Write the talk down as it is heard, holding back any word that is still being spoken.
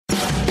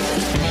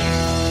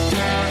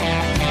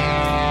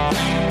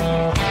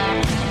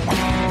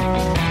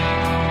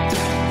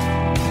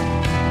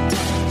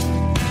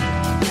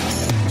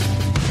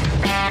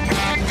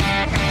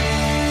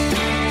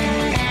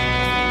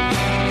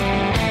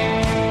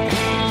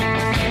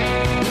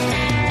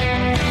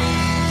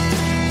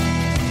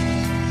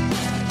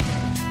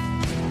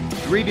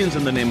Greetings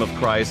in the name of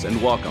Christ and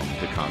welcome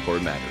to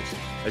Concord Matters,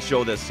 a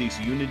show that seeks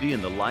unity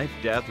in the life,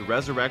 death,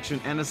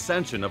 resurrection, and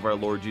ascension of our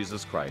Lord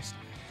Jesus Christ,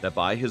 that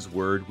by his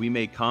word we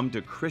may come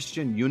to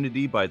Christian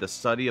unity by the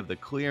study of the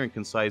clear and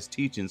concise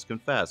teachings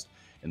confessed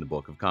in the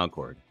Book of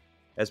Concord.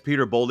 As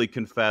Peter boldly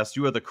confessed,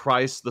 "You are the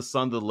Christ, the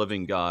Son of the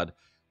living God,"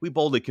 we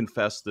boldly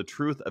confess the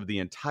truth of the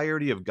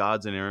entirety of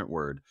God's inerrant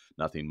word,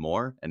 nothing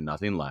more and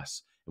nothing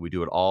less, and we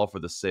do it all for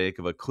the sake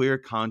of a clear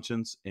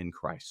conscience in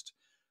Christ.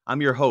 I'm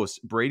your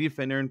host, Brady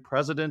Finnern,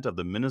 president of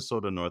the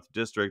Minnesota North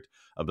District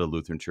of the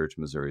Lutheran Church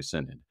Missouri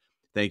Synod.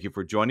 Thank you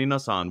for joining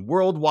us on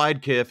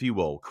Worldwide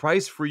KFUO,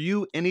 Christ for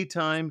you,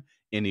 anytime,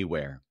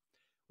 anywhere.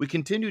 We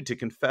continue to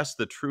confess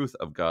the truth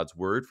of God's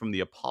word from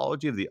the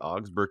Apology of the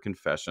Augsburg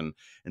Confession,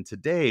 and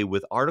today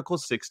with Article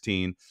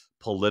 16,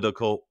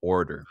 Political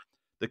Order.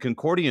 The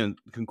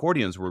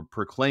Concordians were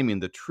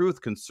proclaiming the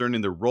truth concerning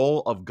the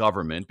role of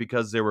government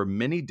because there were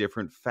many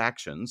different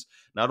factions,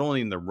 not only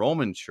in the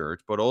Roman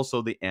Church, but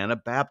also the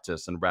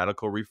Anabaptists and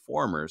radical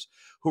reformers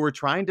who were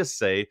trying to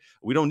say,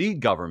 we don't need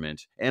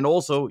government, and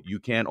also you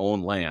can't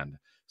own land.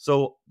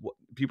 So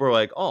people are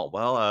like,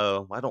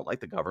 I don't like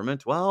the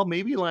government. Well,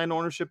 maybe land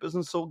ownership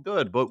isn't so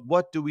good, but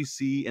what do we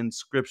see in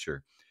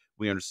Scripture?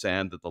 We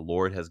understand that the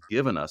Lord has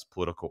given us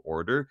political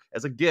order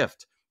as a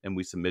gift, and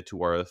we submit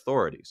to our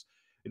authorities.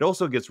 It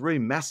also gets really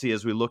messy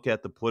as we look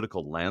at the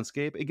political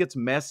landscape. It gets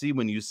messy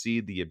when you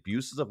see the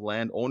abuses of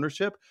land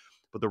ownership,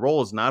 but the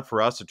role is not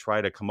for us to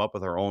try to come up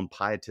with our own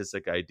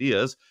pietistic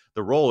ideas.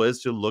 The role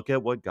is to look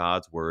at what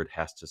God's word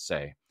has to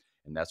say.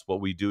 And that's what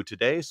we do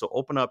today. So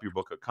open up your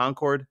Book of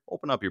Concord,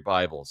 open up your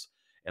Bibles,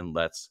 and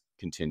let's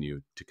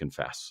continue to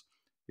confess.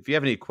 If you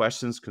have any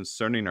questions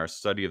concerning our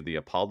study of the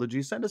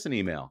Apology, send us an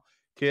email,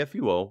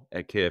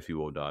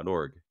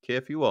 kfuo@kfuo.org,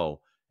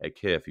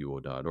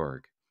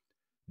 kfuo@kfuo.org.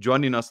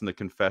 Joining us in the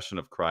Confession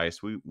of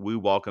Christ, we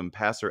welcome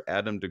Pastor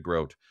Adam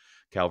DeGroat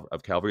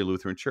of Calvary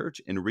Lutheran Church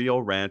in Rio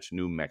Ranch,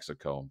 New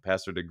Mexico.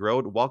 Pastor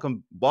DeGroat,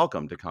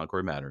 welcome to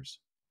Concord Matters.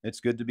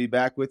 It's good to be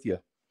back with you.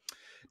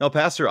 Now,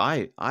 Pastor,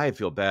 I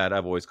feel bad.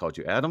 I've always called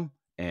you Adam,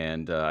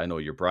 and I know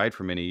your bride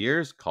for many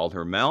years, called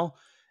her Mel.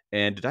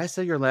 And did I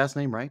say your last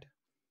name right?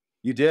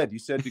 You did. You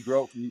said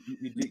DeGroat.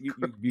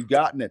 You've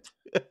gotten it.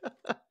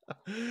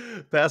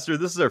 Pastor,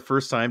 this is our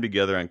first time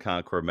together on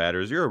Concord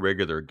Matters. You're a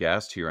regular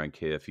guest here on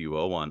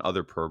KFUO on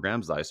other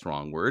programs, Thy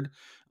Strong Word.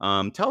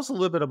 Tell us a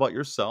little bit about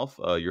yourself,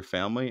 your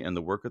family, and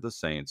the work of the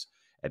saints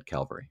at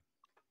Calvary.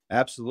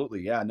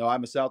 Absolutely. Yeah. No,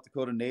 I'm a South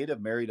Dakota native,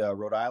 married a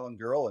Rhode Island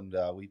girl, and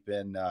we've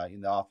been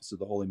in the Office of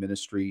the Holy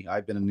Ministry.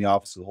 I've been in the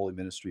Office of the Holy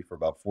Ministry for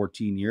about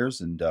 14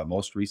 years, and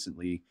most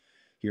recently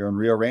here in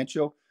Rio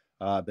Rancho.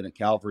 I've been at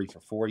Calvary for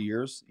 4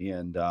 years,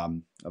 and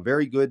a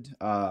very good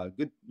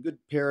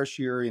parish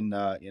here in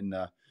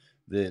the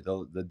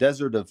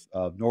desert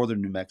of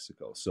northern New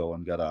Mexico. So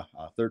I've got a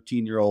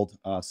 13-year-old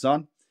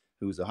son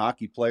who's a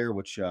hockey player,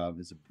 which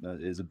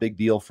is a big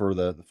deal for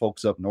the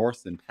folks up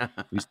north. And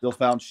we still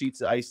found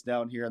sheets of ice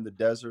down here in the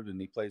desert, and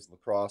he plays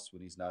lacrosse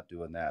when he's not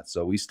doing that.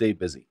 So we stay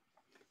busy.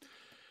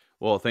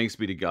 Well, thanks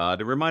be to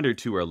God. A reminder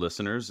to our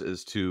listeners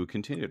is to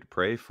continue to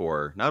pray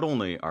for not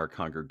only our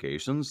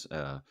congregations.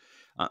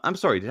 I'm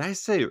sorry, did I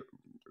say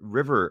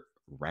Rio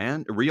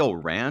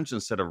Ranch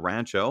instead of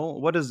Rancho?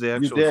 What is the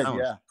actual You did, town?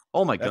 yeah.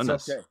 Oh my That's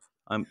goodness. okay.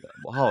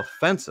 How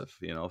offensive,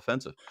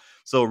 offensive.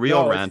 So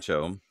Rio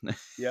Rancho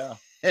Yeah.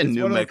 in It's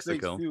New one of those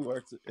Mexico. things, too,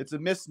 where it's a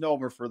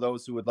misnomer for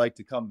those who would like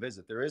to come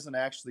visit. There isn't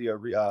actually a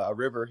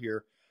river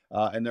here,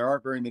 and there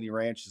aren't very many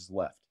ranches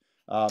left.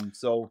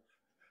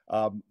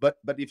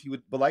 But if you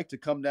would like to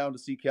come down to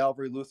see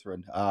Calvary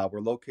Lutheran, we're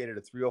located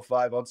at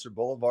 305 Unser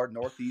Boulevard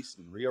Northeast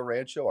in Rio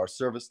Rancho. Our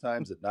service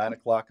times at 9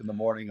 o'clock in the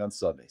morning on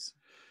Sundays.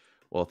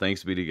 Well,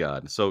 thanks be to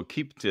God. So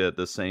keep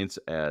the saints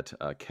at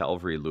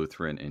Calvary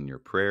Lutheran in your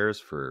prayers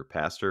for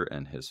Pastor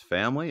and his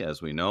family.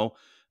 As we know,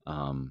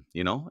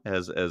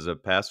 as a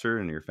pastor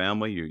and your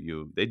family,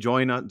 they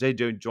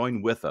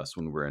join with us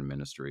when we're in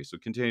ministry. So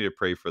continue to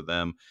pray for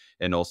them,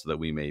 and also that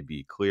we may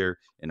be clear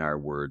in our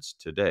words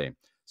today.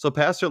 So,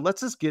 Pastor,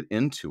 let's just get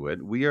into it.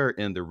 We are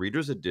in the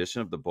Reader's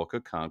Edition of the Book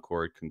of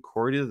Concord,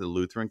 Concordia of the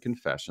Lutheran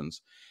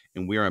Confessions,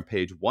 and we are on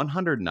page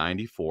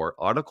 194,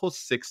 Article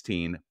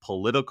 16,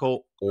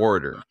 Political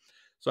Order.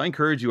 So I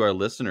encourage you, our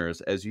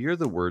listeners, as you hear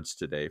the words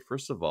today,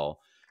 first of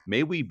all,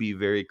 may we be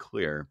very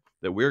clear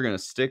that we're going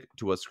to stick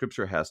to what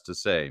Scripture has to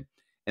say,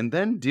 and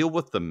then deal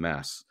with the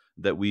mess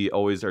that we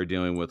always are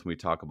dealing with when we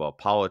talk about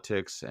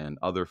politics and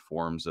other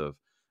forms of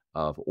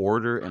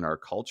order in our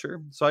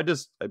culture. So I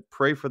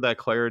pray for that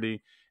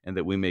clarity, and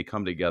that we may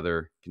come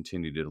together,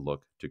 continue to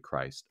look to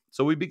Christ.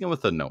 So we begin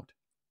with a note.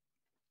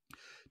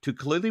 To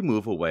clearly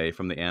move away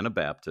from the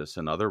Anabaptists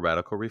and other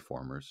radical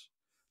reformers,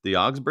 the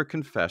Augsburg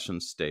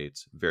Confession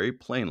states very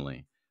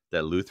plainly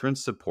that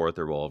Lutherans support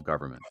the role of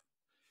government.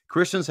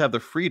 Christians have the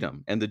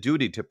freedom and the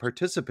duty to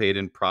participate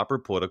in proper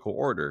political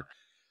order.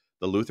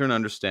 The Lutheran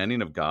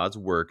understanding of God's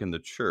work in the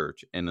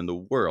church and in the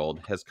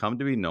world has come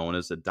to be known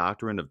as the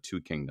doctrine of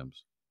two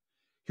kingdoms.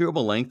 Here,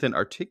 Melanchthon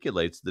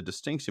articulates the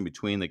distinction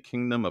between the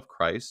kingdom of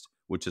Christ,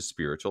 which is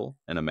spiritual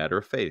and a matter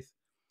of faith,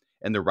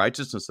 and the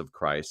righteousness of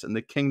Christ and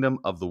the kingdom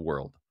of the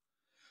world.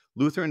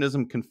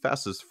 Lutheranism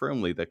confesses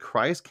firmly that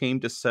Christ came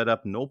to set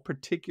up no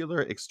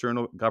particular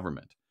external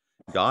government.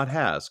 God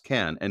has,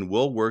 can, and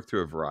will work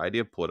through a variety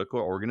of political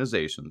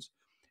organizations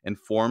and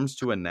forms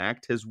to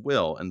enact his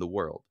will in the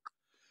world.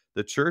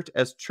 The church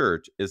as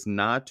church is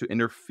not to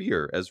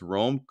interfere, as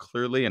Rome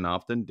clearly and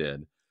often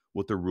did,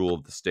 with the rule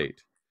of the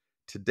state.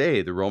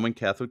 Today, the Roman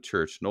Catholic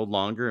Church no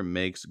longer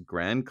makes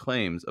grand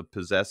claims of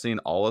possessing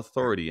all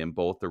authority in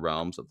both the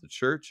realms of the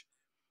church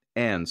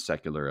and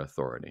secular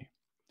authority.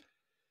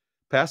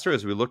 Pastor,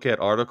 as we look at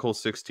Article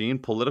 16,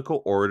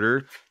 political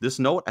order, this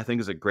note I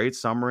think is a great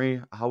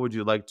summary. How would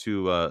you like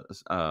to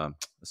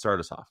start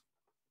us off?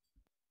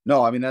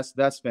 No, I mean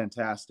that's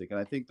fantastic, and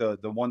I think the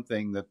one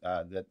thing that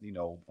that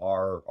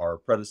our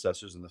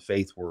predecessors in the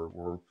faith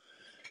were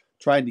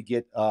trying to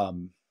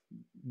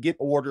get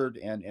ordered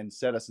and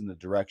set us in the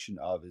direction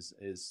of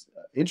is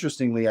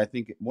interestingly, I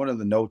think one of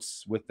the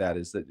notes with that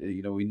is that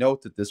we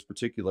note that this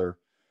particular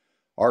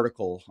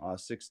article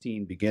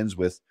 16 begins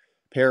with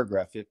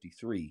paragraph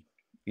 53,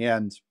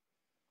 and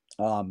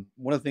one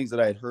of the things that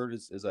I had heard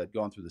as I'd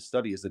gone through the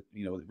study is that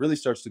it really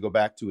starts to go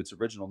back to its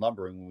original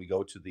numbering when we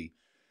go to the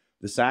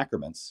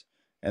sacraments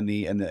and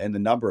the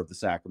number of the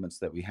sacraments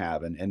that we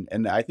have,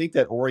 and I think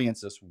that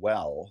orients us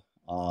well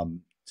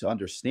to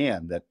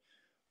understand that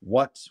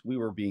what we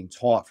were being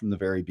taught from the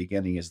very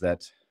beginning is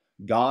that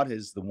God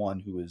is the one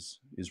who is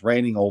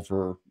reigning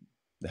over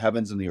the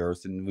heavens and the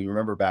earth. And we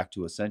remember back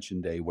to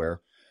Ascension Day,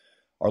 where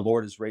our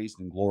Lord is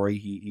raised in glory.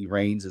 He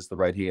reigns as the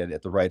right hand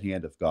at the right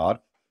hand of God.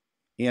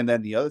 And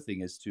then the other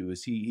thing is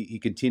he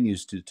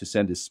continues to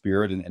send his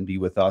spirit and be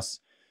with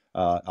us,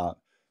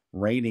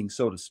 reigning,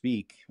 so to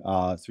speak,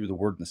 through the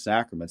word and the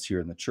sacraments here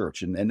in the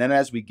church. And then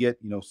as we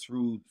get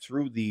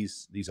through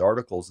these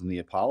articles in the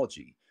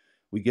apology,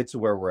 we get to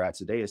where we're at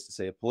today, is to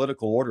say a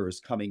political order is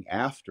coming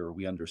after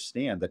we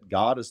understand that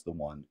God is the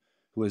one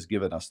who has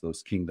given us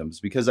those kingdoms.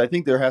 Because I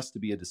think there has to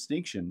be a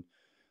distinction,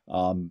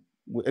 and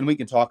we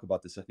can talk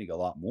about this, I think, a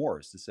lot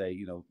more, is to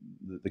say,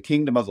 the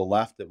kingdom of the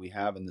left that we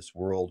have in this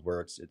world, where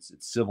it's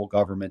civil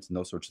government and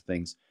those sorts of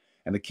things,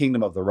 and the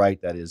kingdom of the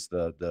right, that is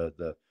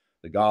the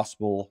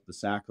gospel, the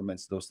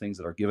sacraments, those things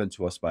that are given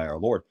to us by our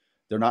Lord.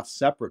 They're not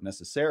separate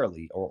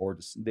necessarily, or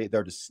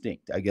they're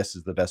distinct, I guess,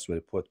 is the best way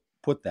to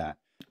put that.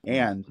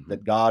 And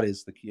that God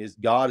is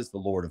the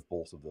Lord of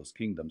both of those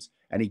kingdoms,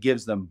 and he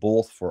gives them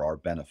both for our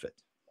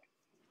benefit.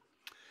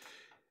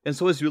 And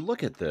so as you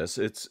look at this,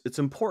 it's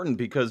important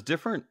because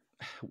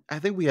I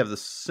think we have the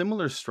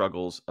similar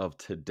struggles of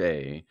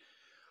today,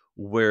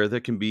 where there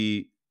can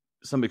be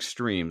some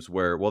extremes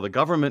where, well, the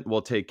government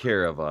will take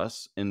care of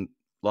us. And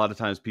a lot of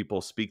times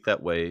people speak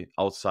that way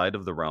outside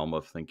of the realm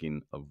of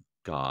thinking of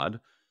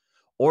God.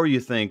 Or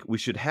you think we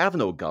should have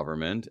no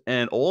government,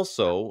 and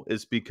also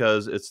it's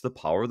because it's the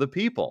power of the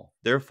people.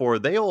 Therefore,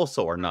 they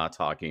also are not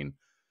talking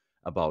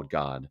about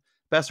God.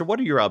 Pastor, what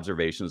are your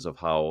observations of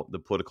how the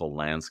political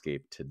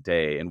landscape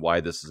today, and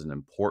why this is an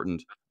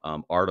important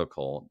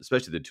article,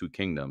 especially the two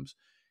kingdoms,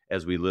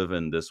 as we live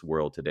in this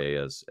world today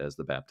as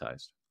the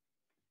baptized?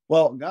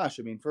 Well, gosh,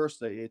 I mean,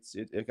 first, I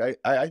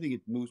think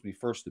it moves me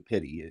first to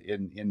pity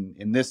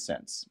in this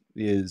sense,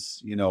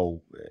 is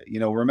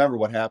remember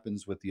what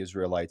happens with the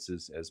Israelites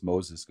as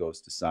Moses goes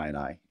to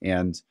Sinai.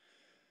 And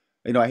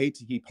I hate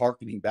to keep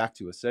harkening back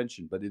to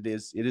Ascension, but it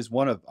is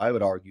one of, I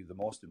would argue, the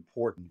most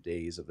important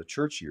days of the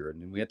church year,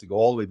 and we have to go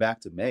all the way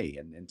back to May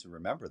and to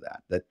remember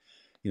that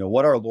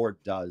what our Lord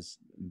does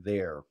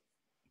there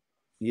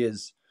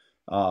is,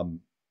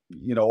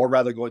 or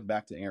rather, going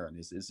back to Aaron,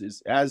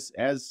 is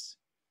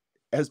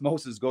as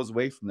Moses goes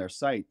away from their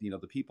sight,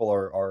 the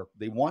people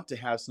they want to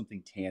have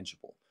something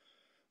tangible.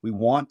 We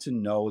want to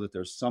know that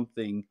there's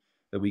something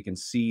that we can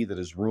see that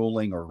is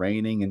ruling or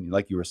reigning. And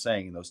like you were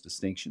saying, those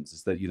distinctions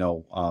is that,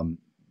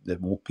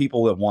 that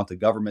people that want the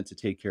government to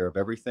take care of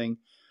everything,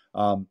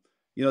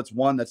 it's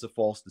one that's a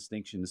false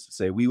distinction, is to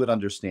say we would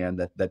understand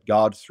that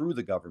God through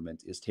the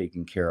government is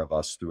taking care of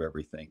us through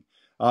everything.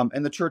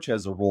 And the church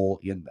has a role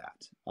in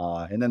that.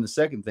 And then the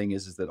second thing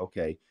is that,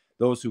 okay,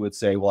 those who would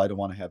say, well, I don't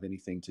want to have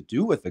anything to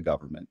do with the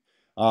government,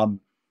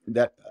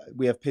 that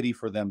we have pity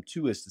for them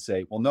too, is to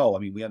say, well, no, I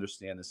mean, we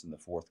understand this in the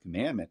fourth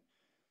commandment.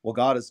 Well,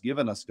 God has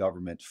given us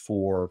government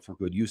for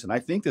good use. And I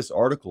think this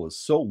article is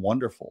so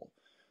wonderful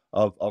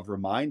of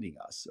reminding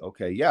us,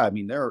 okay, yeah, I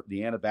mean, they're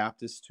the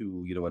Anabaptists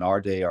who, in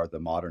our day are the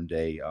modern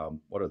day,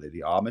 what are they,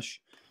 the Amish?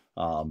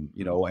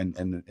 And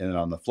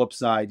on the flip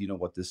side,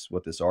 what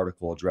this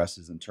article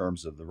addresses in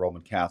terms of the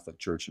Roman Catholic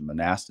Church and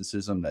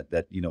monasticism,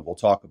 that we'll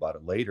talk about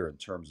it later, in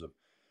terms of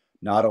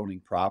not owning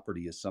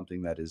property is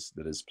something that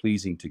is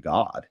pleasing to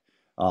God.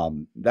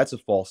 That's a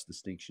false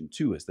distinction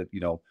too, is that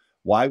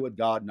why would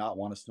God not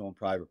want us to own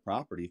private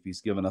property if he's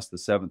given us the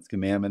seventh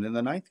commandment and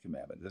the ninth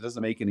commandment? That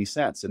doesn't make any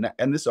sense.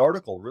 And this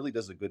article really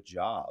does a good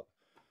job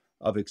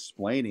of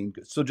explaining.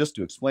 So just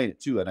to explain it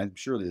too, and I'm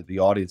sure that the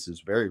audience is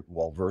very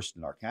well versed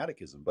in our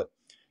catechism, but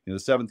the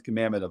seventh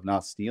commandment of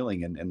not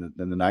stealing and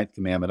the ninth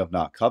commandment of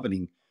not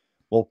coveting.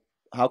 Well,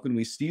 how can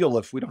we steal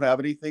if we don't have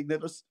anything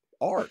that is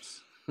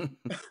ours?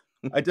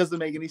 It doesn't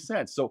make any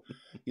sense. So,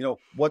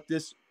 what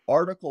this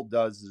article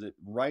does is it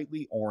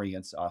rightly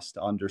orients us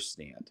to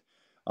understand,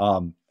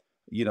 um,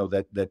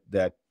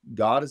 that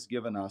God has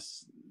given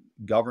us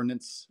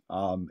governance,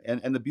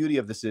 and the beauty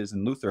of this is,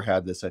 and Luther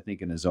had this, I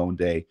think, in his own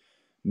day,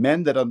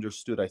 men that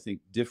understood, I think,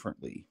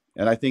 differently.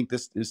 And I think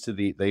this is to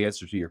the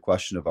answer to your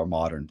question of our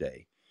modern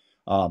day.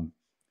 Um,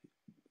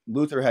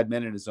 Luther had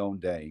men in his own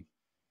day,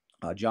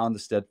 John the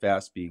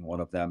Steadfast being one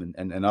of them,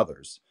 and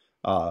others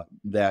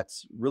that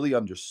really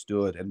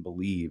understood and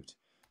believed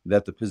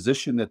that the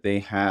position that they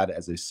had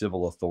as a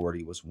civil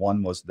authority was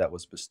that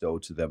was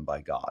bestowed to them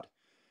by God.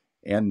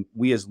 And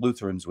we as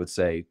Lutherans would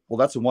say, well,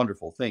 that's a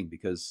wonderful thing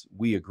because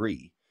we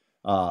agree,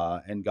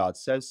 and God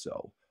says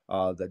so.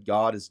 That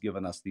God has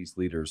given us these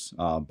leaders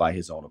by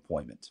His own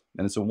appointment,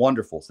 and it's a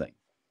wonderful thing.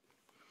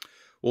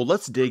 Well,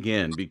 let's dig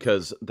in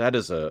because that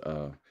is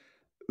a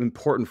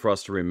important for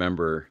us to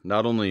remember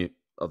not only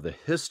of the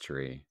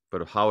history,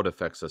 but of how it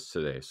affects us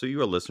today. So, you,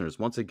 our listeners,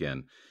 once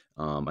again,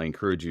 I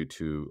encourage you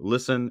to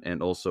listen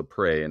and also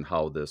pray and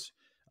how this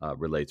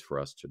relates for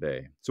us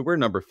today. So, we're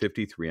number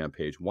 53 on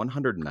page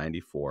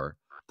 194,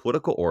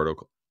 political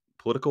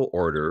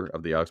order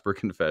of the Augsburg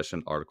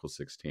Confession, Article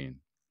 16.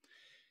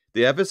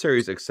 The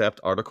adversaries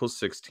accept Article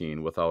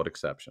 16 without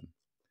exception.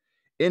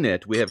 In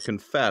it, we have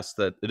confessed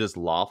that it is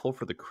lawful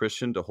for the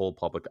Christian to hold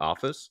public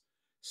office,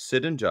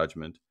 sit in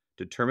judgment,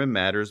 determine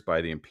matters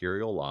by the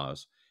imperial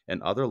laws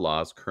and other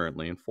laws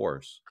currently in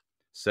force,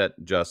 set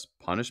just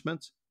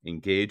punishments,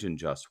 engage in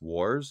just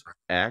wars,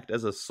 act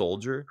as a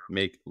soldier,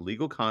 make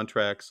legal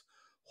contracts,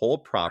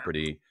 hold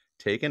property,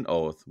 take an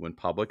oath when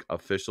public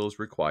officials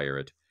require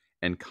it,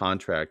 and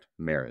contract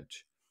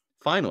marriage.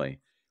 Finally,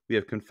 we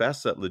have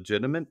confessed that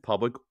legitimate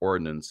public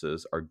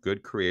ordinances are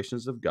good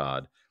creations of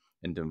God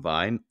and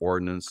divine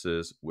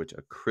ordinances which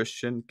a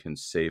Christian can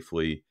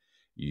safely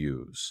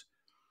use.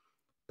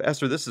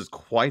 Pastor, this is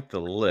quite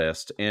the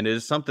list, and it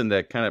is something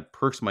that kind of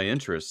perks my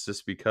interest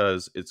just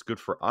because it's good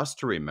for us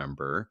to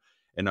remember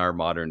in our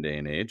modern day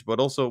and age. But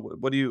also,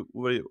 what do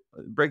you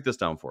break this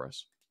down for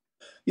us?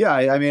 Yeah,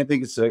 I mean, I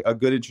think it's a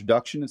good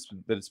introduction.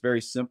 But it's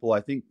very simple.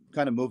 I think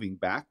kind of moving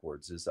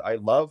backwards is I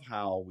love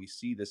how we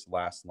see this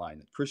last line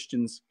that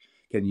Christians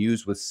can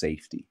use with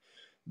safety.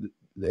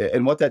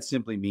 And what that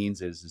simply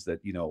means is that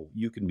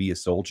you can be a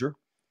soldier,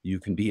 you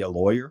can be a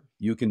lawyer,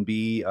 you can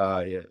be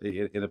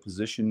in a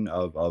position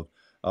of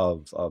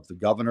the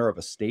governor of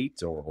a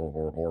state,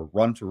 or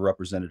run for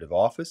representative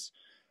office.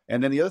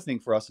 And then the other thing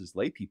for us as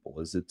lay people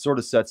is it sort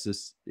of sets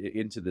us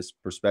into this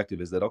perspective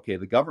is that, okay,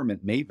 the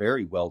government may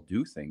very well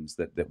do things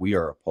that we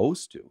are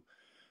opposed to.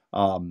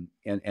 And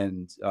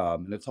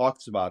it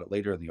talks about it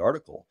later in the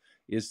article,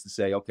 is to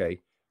say,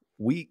 okay,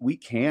 we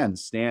can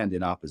stand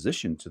in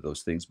opposition to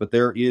those things, but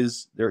there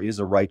is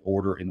a right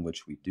order in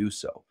which we do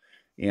so.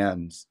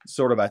 And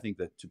sort of, I think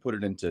that to put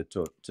it into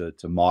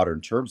to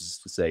modern terms is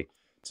to say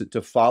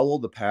to follow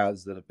the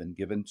paths that have been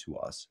given to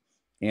us,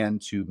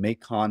 and to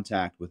make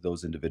contact with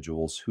those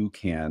individuals who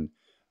can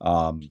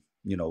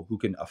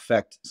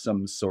affect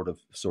some sort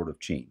of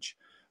change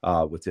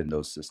within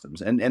those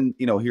systems. And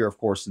here, of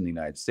course, in the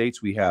United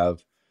States, we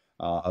have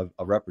a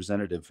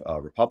representative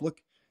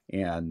republic,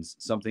 and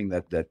something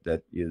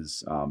that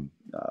is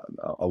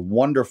a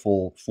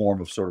wonderful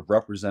form of sort of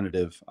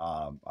representative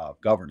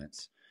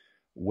governance,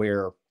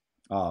 where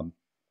um,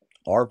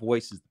 our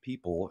voice is the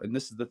people. And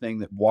this is the thing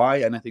that why,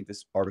 and I think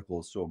this article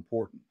is so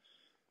important.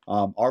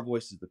 Our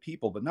voice is the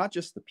people, but not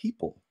just the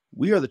people.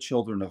 We are the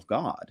children of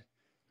God,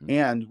 Hmm.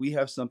 and we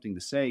have something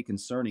to say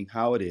concerning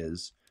how it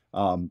is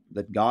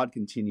that God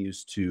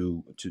continues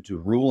to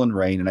rule and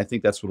reign. And I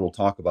think that's what we'll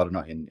talk about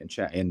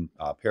in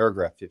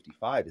paragraph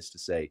 55, is to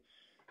say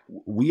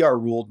we are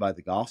ruled by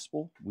the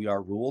gospel. We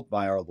are ruled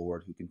by our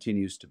Lord, who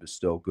continues to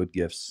bestow good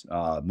gifts,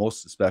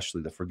 most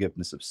especially the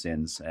forgiveness of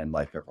sins and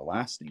life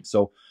everlasting.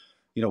 So,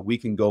 we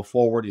can go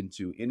forward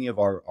into any of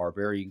our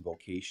varying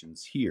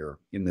vocations here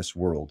in this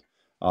world,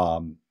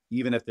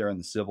 even if they're in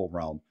the civil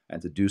realm, and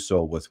to do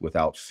so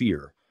without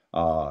fear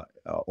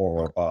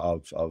or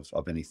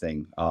of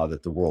anything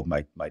that the world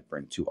might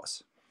bring to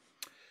us.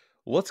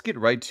 Well, let's get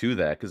right to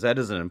that because that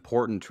is an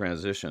important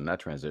transition.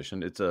 Not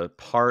transition; it's a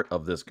part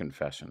of this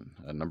confession,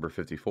 number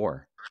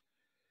 54.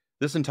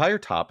 This entire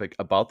topic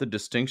about the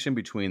distinction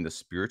between the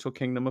spiritual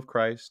kingdom of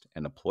Christ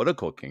and the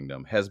political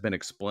kingdom has been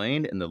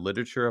explained in the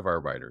literature of our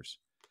writers.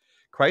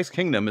 Christ's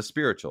kingdom is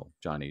spiritual,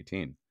 John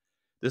 18.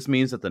 This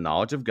means that the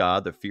knowledge of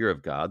God, the fear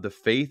of God, the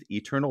faith,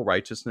 eternal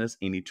righteousness,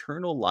 and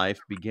eternal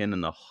life begin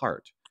in the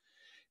heart.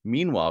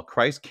 Meanwhile,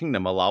 Christ's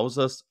kingdom allows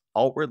us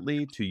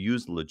outwardly to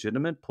use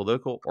legitimate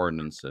political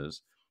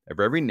ordinances of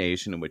every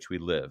nation in which we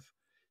live,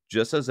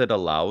 just as it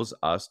allows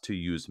us to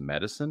use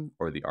medicine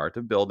or the art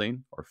of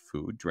building or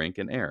food, drink,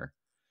 and air.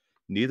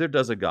 Neither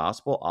does the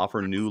gospel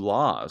offer new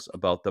laws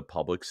about the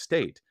public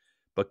state,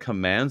 but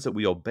commands that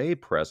we obey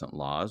present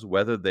laws,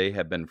 whether they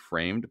have been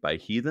framed by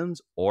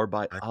heathens or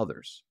by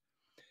others.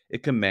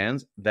 It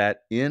commands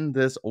that in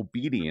this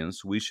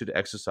obedience we should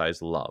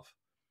exercise love.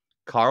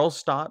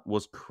 Karlstadt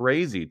was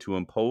crazy to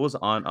impose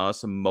on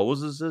us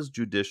Moses'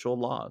 judicial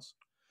laws.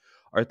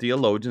 Our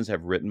theologians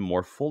have written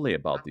more fully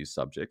about these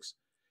subjects.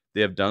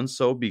 They have done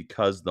so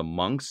because the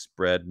monks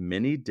spread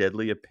many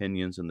deadly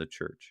opinions in the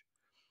church.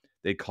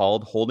 They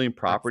called holding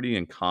property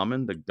in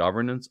common the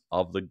governance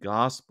of the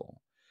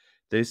gospel.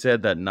 They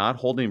said that not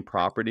holding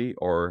property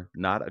or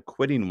not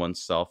acquitting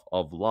oneself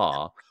of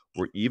law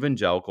were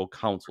evangelical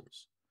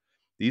counsels.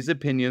 These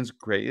opinions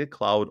create a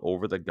cloud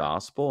over the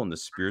gospel and the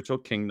spiritual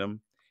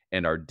kingdom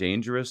and are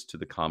dangerous to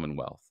the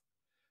commonwealth.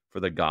 For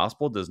the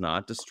gospel does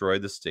not destroy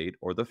the state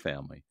or the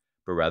family,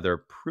 but rather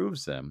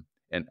approves them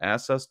and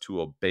asks us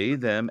to obey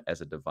them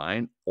as a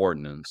divine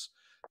ordinance,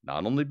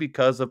 not only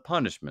because of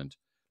punishment,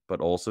 but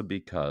also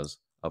because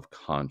of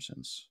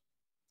conscience.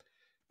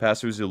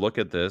 Pastor, as you look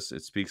at this,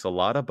 it speaks a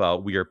lot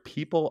about we are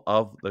people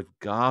of the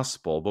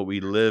gospel, but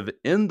we live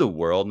in the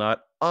world,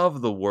 not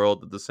of the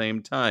world at the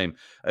same time.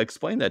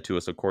 Explain that to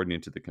us according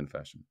to the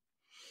confession.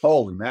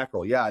 Holy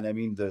mackerel! Yeah, and I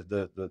mean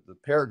the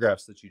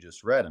paragraphs that you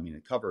just read. I mean,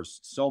 it covers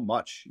so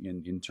much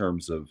in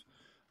terms of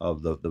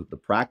the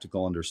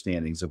practical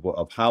understandings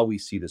of how we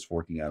see this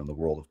working out in the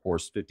world. Of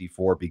course,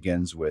 54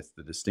 begins with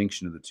the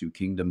distinction of the two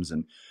kingdoms,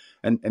 and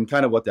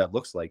kind of what that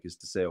looks like is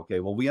to say, okay,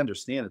 well, we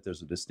understand that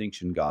there's a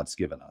distinction God's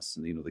given us,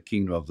 and the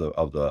kingdom of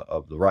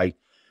the right.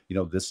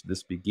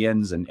 This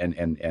begins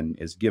and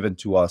is given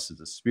to us as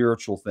a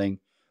spiritual thing.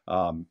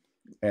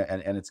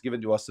 And it's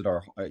given to us in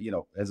our,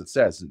 as it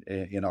says,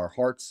 in our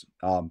hearts.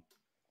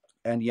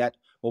 And yet,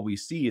 what we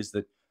see is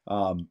that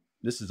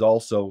this is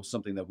also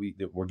something that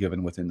we're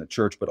given within the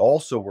church, but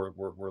also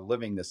we're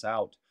living this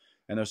out.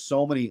 And there's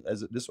so many,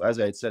 as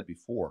I had said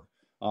before,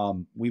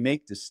 we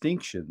make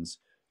distinctions,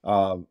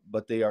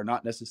 but they are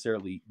not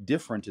necessarily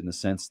different in the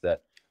sense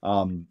that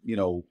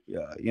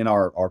in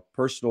our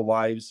personal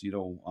lives,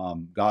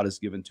 God has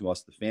given to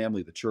us the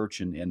family, the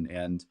church,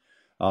 and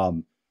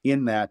um,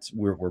 in that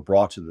we're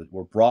brought to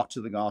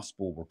the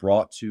gospel, we're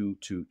brought to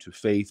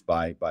faith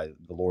by the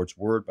Lord's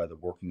word, by the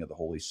working of the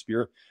Holy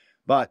Spirit.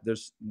 But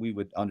we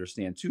would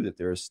understand too that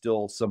there is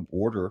still some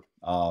order,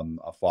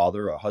 a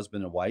father, a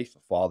husband and wife, a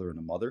father and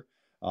a mother.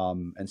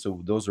 And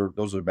so those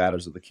are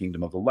matters of the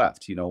kingdom of the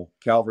left.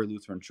 Calvary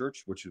Lutheran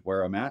Church, which is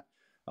where I'm at.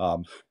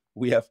 Um,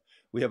 we have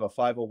a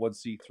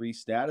 501c3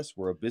 status.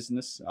 We're a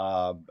business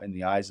in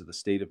the eyes of the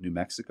state of New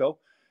Mexico.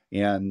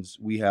 And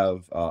we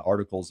have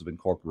articles of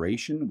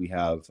incorporation, we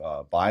have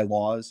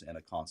bylaws and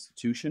a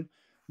constitution.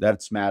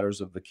 That's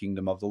matters of the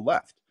kingdom of the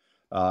left.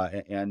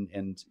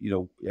 And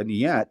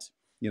yet,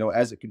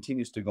 as it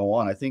continues to go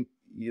on, I think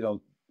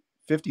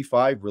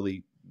 55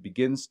 really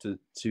begins to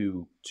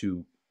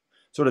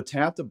sort of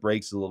tap the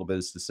brakes a little bit,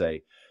 is to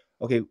say,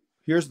 okay,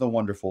 here's the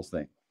wonderful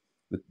thing: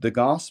 the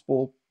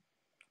gospel.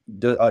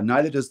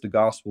 Neither does the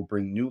gospel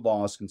bring new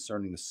laws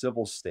concerning the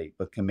civil state,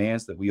 but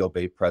commands that we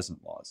obey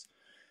present laws.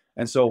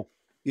 And so,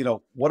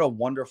 what a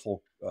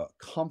wonderful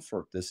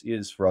comfort this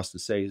is for us to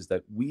say is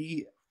that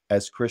we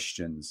as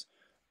Christians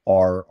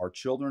are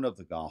children of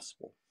the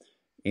gospel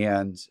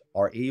and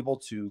are able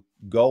to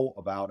go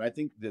about. And I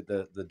think that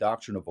the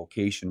doctrine of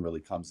vocation really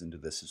comes into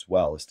this as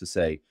well, is to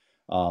say,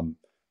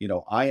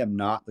 I am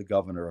not the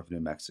governor of New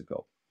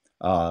Mexico.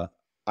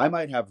 I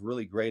might have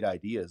really great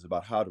ideas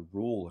about how to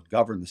rule and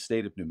govern the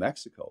state of New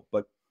Mexico,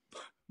 but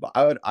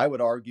I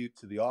would argue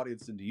to the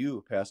audience and to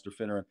you, Pastor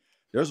Finner,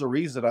 there's a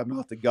reason I'm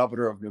not the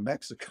governor of New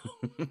Mexico.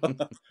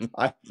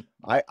 I,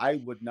 I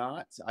would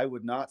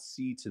not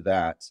see to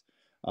that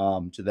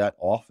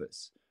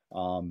office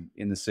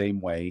in the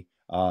same way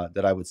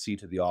that I would see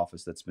to the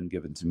office that's been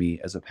given to me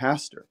as a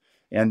pastor.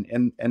 And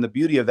the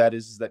beauty of that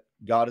is that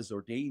God has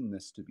ordained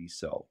this to be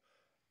so,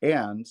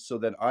 and so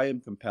that I am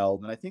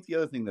compelled. And I think the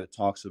other thing that it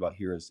talks about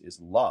here is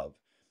love.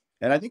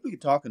 And I think we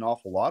could talk an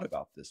awful lot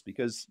about this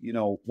because,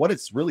 what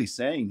it's really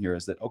saying here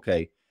is that,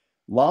 okay,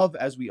 love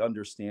as we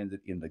understand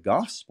it in the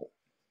gospel,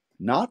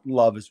 not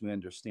love as we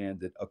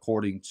understand it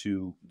according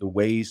to the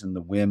ways and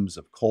the whims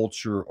of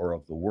culture or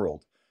of the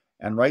world.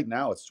 And right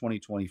now it's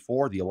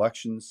 2024, the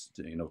elections,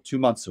 2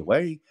 months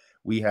away.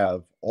 We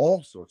have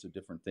all sorts of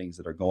different things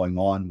that are going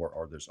on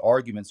where there's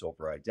arguments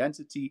over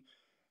identity.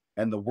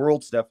 And the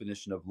world's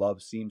definition of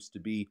love seems to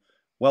be,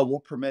 well, we'll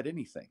permit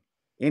anything.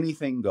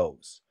 Anything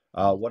goes.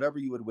 Whatever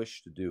you would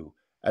wish to do.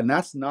 And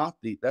that's not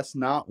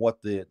what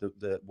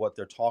what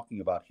they're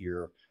talking about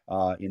here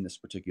in this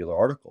particular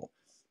article.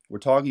 We're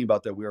talking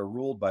about that we are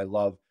ruled by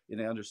love in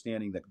the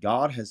understanding that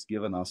God has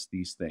given us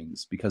these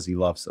things because He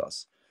loves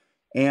us,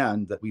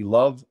 and that we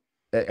love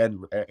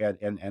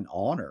and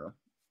honor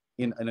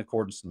in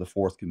accordance to the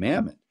fourth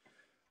commandment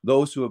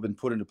those who have been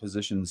put into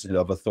positions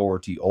of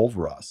authority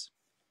over us.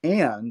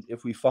 And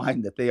if we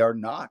find that they are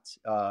not,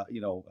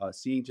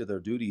 seeing to their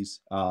duties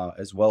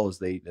as well as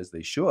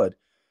they should,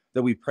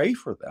 that we pray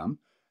for them,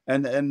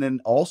 and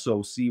then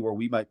also see where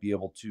we might be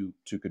able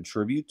to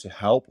contribute, to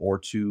help, or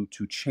to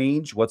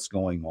change what's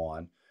going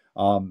on,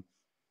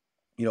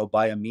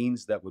 by a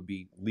means that would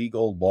be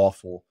legal,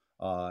 lawful,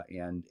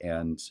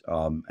 and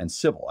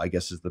civil, I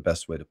guess, is the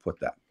best way to put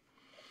that.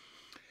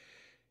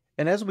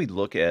 And as we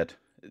look at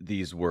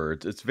these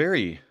words, it's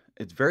very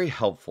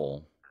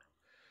helpful,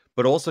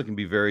 but also can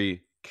be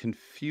very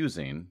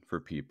confusing for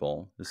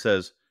people. It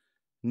says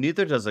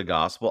Neither does the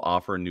gospel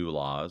offer new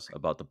laws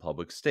about the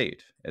public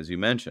state, as you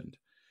mentioned.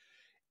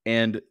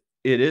 And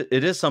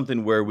it is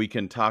something where we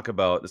can talk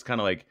about. It's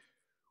kind of like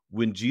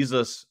when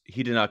Jesus,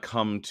 he did not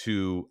come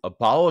to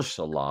abolish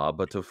the law,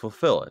 but to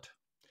fulfill it.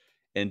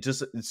 And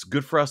just it's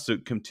good for us to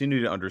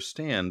continue to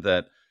understand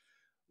that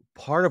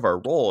part of our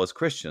role as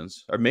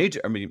Christians,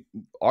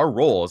 our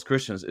role as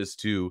Christians is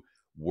to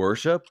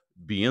worship,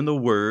 be in the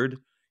word,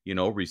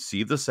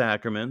 receive the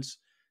sacraments,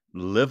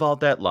 live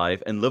out that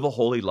life, and live a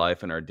holy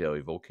life in our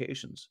daily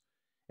vocations.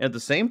 And at the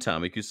same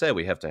time, like you said,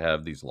 we have to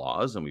have these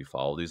laws and we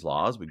follow these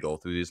laws, we go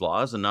through these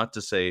laws, and not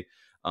to say,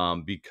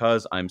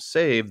 because I'm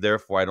saved,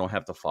 therefore I don't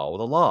have to follow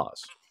the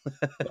laws.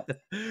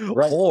 Yeah.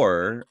 Right.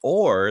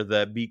 or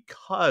that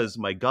because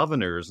my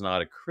governor is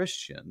not a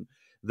Christian,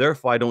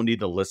 therefore I don't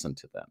need to listen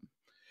to them.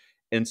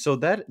 And so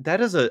that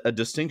is a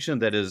distinction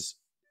that is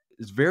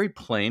very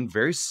plain,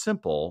 very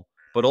simple,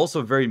 but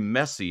also very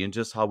messy in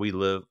just how we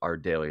live our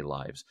daily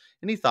lives.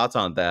 Any thoughts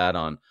on that,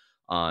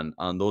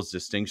 on those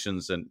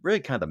distinctions and really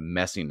kind of the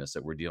messiness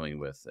that we're dealing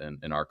with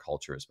in our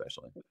culture,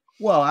 especially?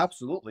 Well,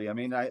 absolutely. I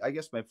mean, I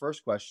guess my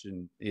first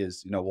question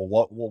is,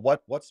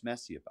 what's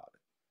messy about it?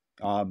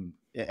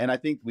 And I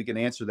think we can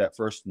answer that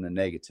first in the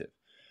negative.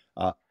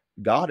 Uh,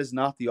 God is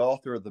not the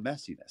author of the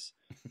messiness.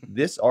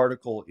 This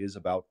article is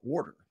about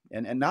order,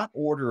 and not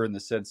order in the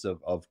sense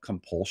of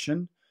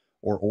compulsion,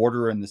 or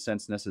order in the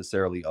sense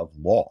necessarily of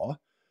law,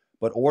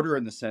 but order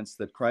in the sense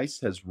that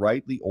Christ has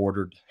rightly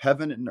ordered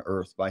heaven and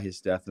earth by his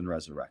death and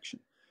resurrection.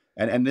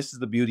 And this is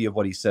the beauty of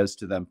what he says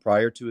to them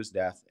prior to his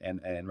death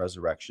and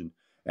resurrection,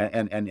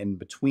 and in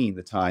between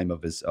the time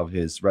of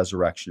his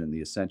resurrection and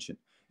the ascension,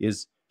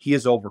 is he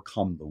has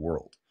overcome the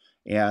world.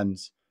 And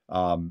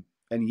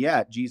and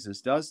yet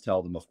Jesus does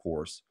tell them, of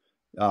course,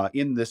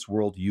 in this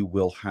world you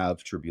will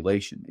have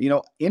tribulation.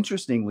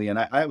 Interestingly, and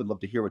I would love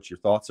to hear what your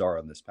thoughts are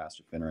on this,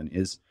 Pastor Finneran,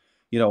 is,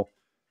 you know,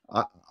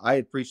 I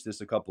had preached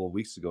this a couple of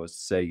weeks ago, is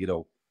to say,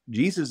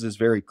 Jesus is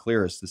very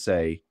clear as to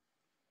say,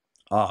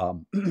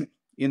 um,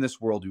 in this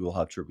world you will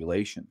have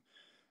tribulation.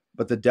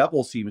 But the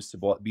devil seems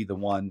to be the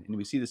one, and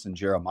we see this in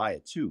Jeremiah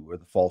too, where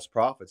the false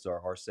prophets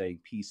are saying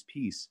peace,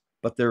 peace,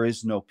 but there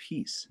is no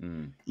peace.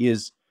 Mm.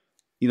 Is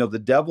The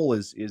devil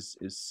is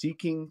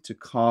seeking to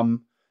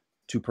come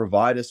to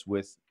provide us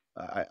with,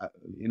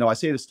 I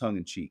say this tongue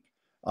in cheek,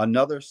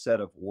 another set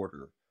of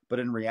order, but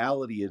in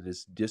reality it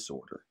is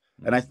disorder.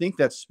 And I Mm. think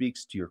that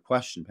speaks to your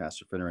question,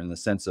 Pastor Finner, in the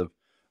sense of,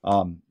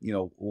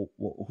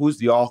 who's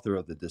the author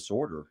of the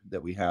disorder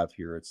that we have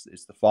here?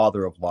 It's the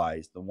father of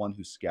lies, the one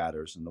who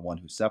scatters and the one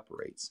who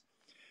separates.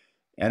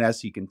 And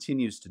as he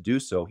continues to do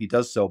so, he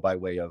does so by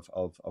way of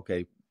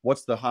okay,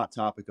 what's the hot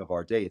topic of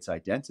our day? It's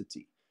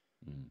identity.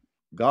 Mm.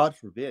 God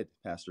forbid,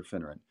 Pastor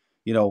Finneran,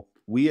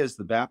 we as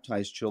the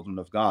baptized children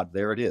of God,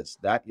 there it is.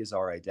 That is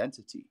our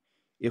identity.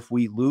 If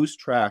we lose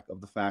track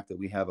of the fact that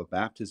we have a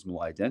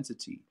baptismal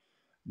identity,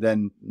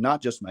 then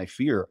not just my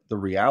fear, the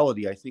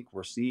reality I think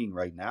we're seeing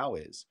right now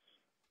is,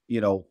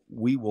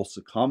 we will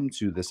succumb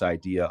to this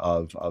idea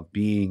of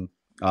being,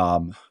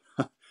 um,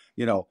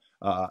 you know,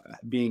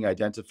 being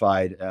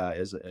identified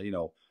as,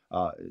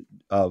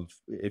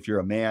 of if you're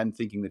a man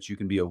thinking that you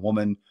can be a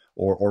woman,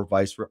 or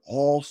vice versa.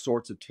 All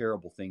sorts of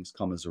terrible things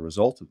come as a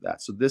result of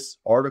that. So this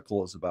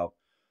article is about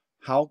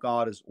how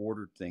God has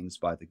ordered things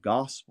by the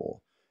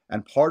gospel,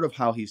 and part of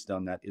how He's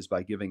done that is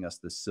by giving us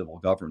this civil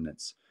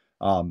governance.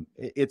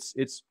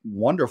 It's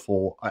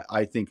wonderful,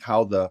 I think,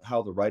 how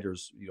the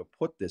writers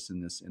put this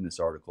in this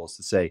article, is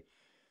to say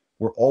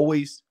we're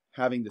always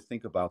having to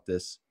think about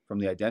this from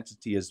the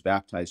identity as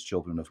baptized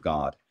children of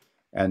God,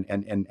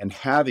 and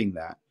having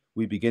that,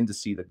 we begin to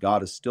see that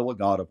God is still a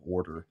God of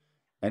order,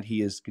 and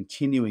He is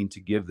continuing to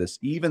give this,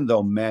 even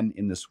though men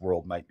in this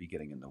world might be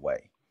getting in the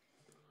way.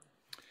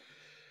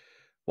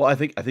 Well, I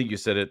think you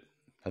said it.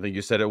 I think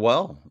you said it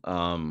well.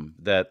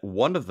 That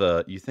one of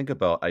the you think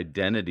about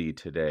identity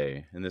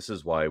today, and this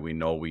is why we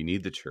know we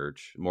need the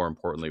church. More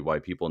importantly, why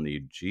people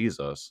need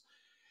Jesus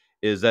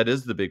is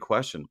the big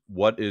question.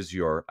 What is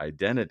your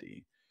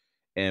identity?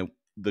 And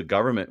the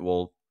government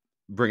will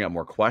bring up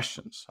more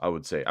questions. I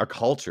would say our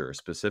culture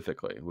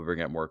specifically will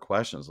bring up more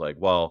questions, like,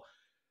 well,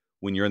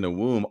 when you're in the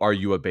womb, are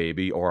you a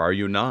baby or are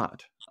you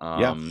not?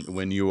 Yeah.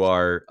 When you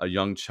are a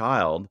young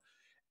child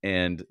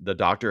and the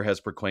doctor has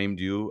proclaimed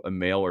you a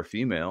male or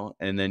female,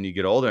 and then you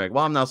get older, like,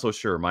 well, I'm not so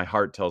sure. My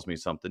heart tells me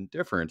something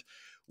different,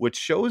 which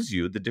shows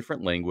you the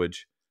different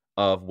language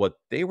of what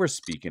they were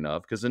speaking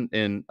of. Because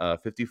in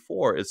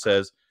 54, it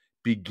says,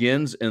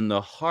 begins in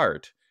the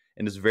heart.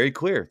 And it's very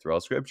clear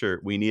throughout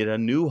scripture, we need a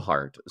new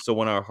heart. So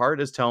when our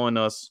heart is telling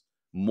us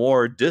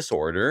more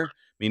disorder,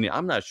 meaning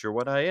I'm not sure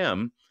what I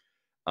am,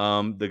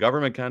 the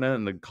government kind of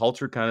and the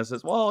culture kind of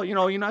says, well,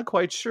 you're not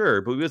quite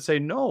sure. But we would say,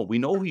 no, we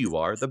know who you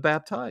are, the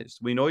baptized.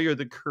 We know you're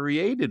the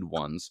created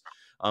ones,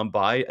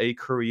 by a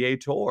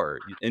creator.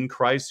 In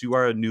Christ, you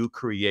are a new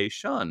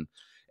creation.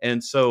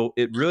 And so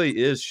it really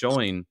is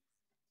showing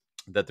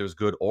that there's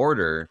good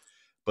order,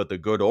 but the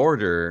good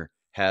order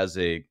has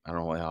I don't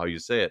know how you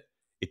say it.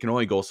 It can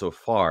only go so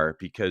far,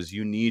 because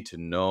you need to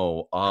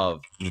know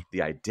of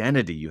the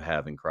identity you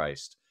have in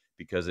Christ,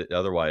 because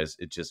otherwise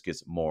it just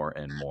gets more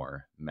and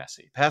more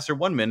messy. Pastor,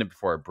 1 minute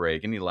before our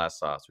break, any last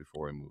thoughts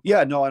before we move on?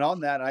 Yeah, no, and on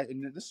that,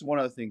 and this is one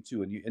other thing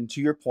too, and to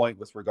your point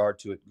with regard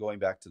to it, going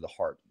back to the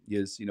heart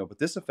is, but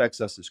this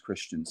affects us as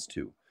Christians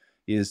too,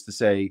 is to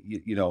say,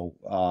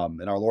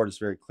 and our Lord is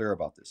very clear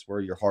about this: where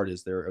your heart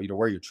is, there,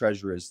 where your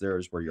treasure is, there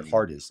is where your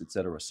heart is,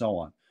 etc., so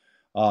on.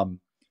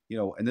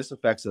 And this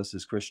affects us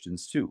as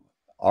Christians too.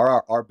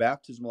 Our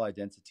baptismal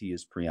identity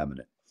is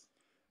preeminent,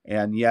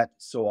 and yet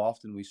so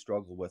often we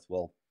struggle with,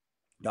 well,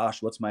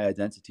 gosh, what's my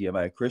identity? Am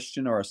I a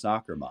Christian or a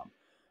soccer mom?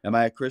 Am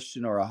I a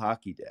Christian or a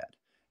hockey dad?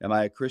 Am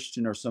I a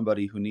Christian or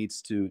somebody who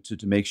needs to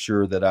make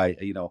sure that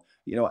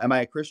am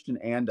I a Christian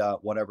and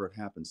whatever it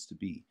happens to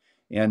be?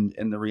 And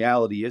the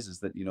reality is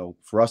that,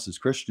 for us as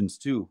Christians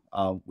too,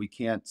 we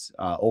can't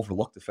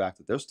overlook the fact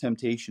that there's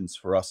temptations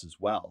for us as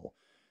well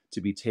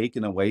to be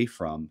taken away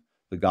from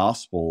the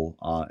gospel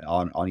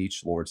on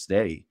each Lord's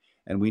day.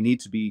 And we need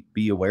to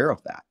be aware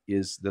of that,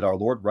 is that our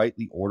Lord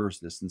rightly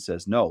orders this and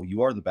says, no,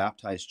 you are the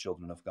baptized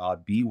children of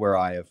God. Be where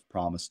I have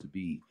promised to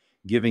be,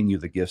 giving you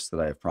the gifts that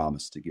I have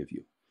promised to give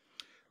you.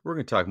 We're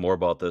going to talk more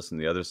about this on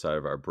the other side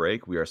of our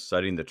break. We are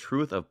studying the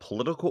truth of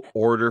political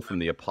order from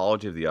the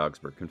Apology of the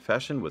Augsburg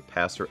Confession with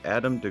Pastor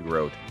Adam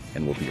DeGroat,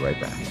 and we'll be right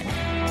back.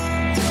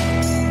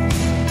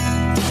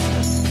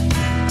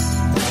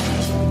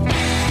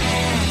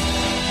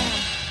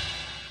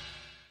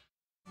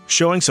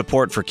 Showing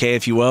support for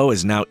KFUO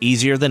is now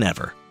easier than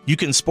ever. You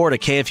can sport a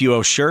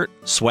KFUO shirt,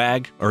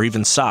 swag, or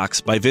even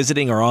socks by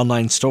visiting our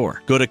online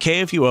store. Go to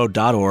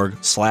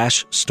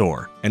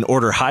kfuo.org/store and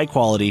order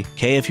high-quality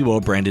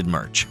KFUO-branded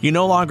merch. You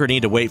no longer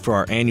need to wait for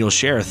our annual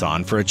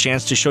share-a-thon for a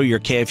chance to show your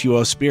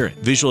KFUO spirit.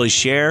 Visually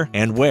share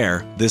and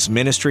wear this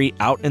ministry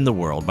out in the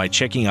world by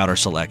checking out our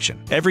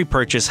selection. Every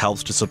purchase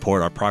helps to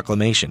support our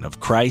proclamation of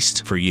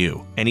Christ for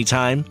you,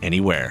 anytime,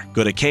 anywhere.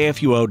 Go to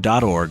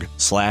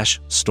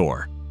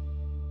kfuo.org/store.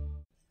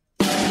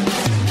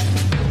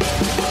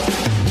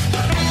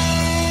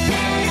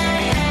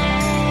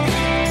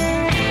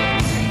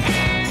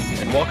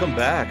 Welcome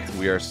back.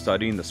 We are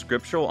studying the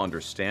scriptural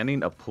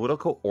understanding of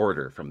political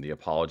order from the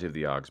Apology of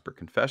the Augsburg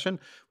Confession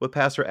with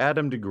Pastor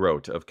Adam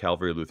DeGroat of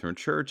Calvary Lutheran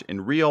Church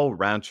in Rio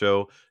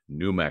Rancho,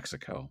 New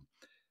Mexico.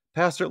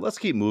 Pastor, let's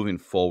keep moving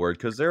forward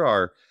because there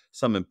are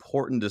some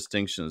important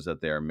distinctions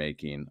that they are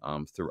making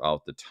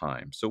throughout the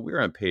time. So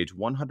we're on page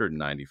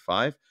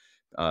 195,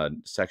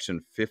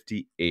 section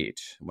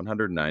 58,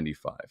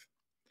 195.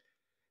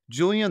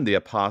 Julian the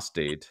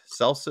Apostate,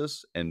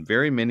 Celsus, and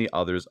very many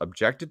others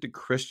objected to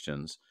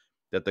Christians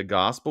that the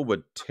gospel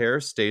would tear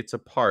states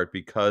apart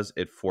because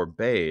it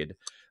forbade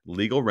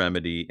legal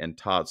remedy and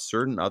taught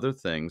certain other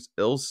things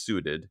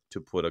ill-suited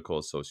to political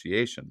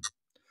association.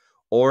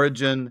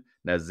 Origen,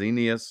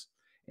 Nazanius,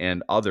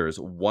 and others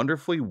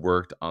wonderfully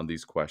worked on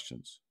these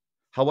questions.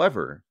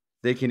 However,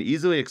 they can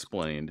easily be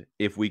explained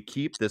if we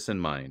keep this in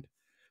mind.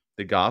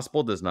 The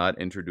gospel does not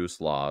introduce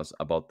laws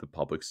about the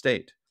public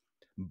state,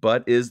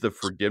 but is the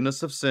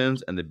forgiveness of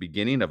sins and the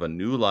beginning of a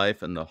new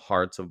life in the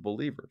hearts of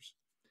believers.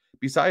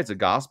 Besides, the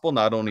gospel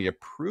not only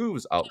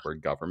approves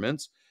outward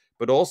governments,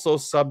 but also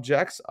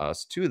subjects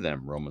us to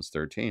them, Romans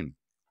 13.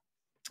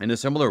 In a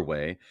similar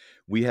way,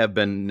 we have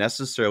been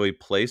necessarily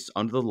placed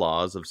under the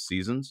laws of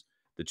seasons,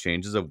 the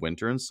changes of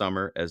winter and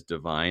summer, as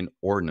divine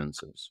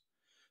ordinances.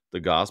 The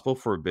gospel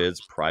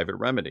forbids private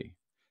remedy.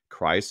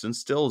 Christ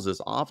instills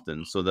this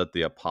often so that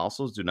the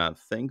apostles do not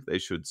think they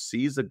should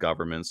seize the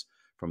governments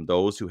from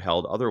those who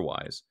held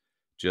otherwise,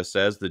 just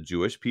as the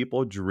Jewish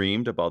people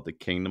dreamed about the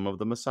kingdom of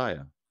the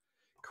Messiah.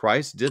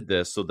 Christ did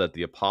this so that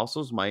the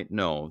apostles might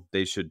know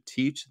they should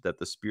teach that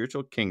the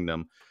spiritual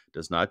kingdom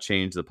does not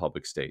change the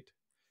public state.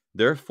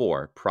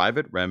 Therefore,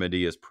 private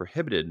remedy is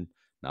prohibited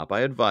not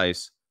by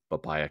advice,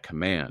 but by a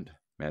command.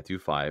 Matthew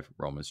 5,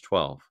 Romans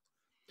 12.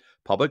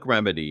 Public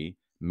remedy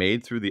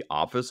made through the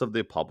office of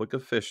the public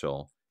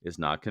official is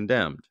not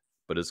condemned,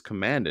 but is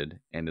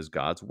commanded and is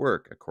God's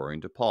work,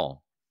 according to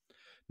Paul.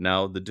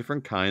 Now, the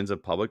different kinds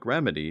of public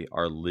remedy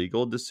are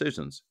legal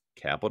decisions,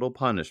 capital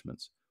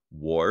punishments,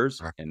 wars,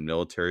 and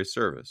military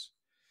service.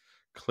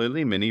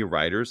 Clearly, many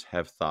writers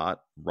have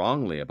thought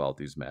wrongly about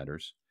these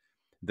matters.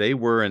 They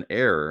were in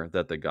error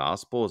that the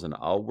gospel is an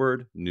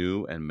outward,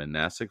 new, and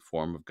monastic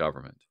form of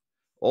government.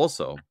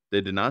 Also,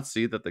 they did not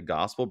see that the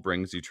gospel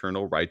brings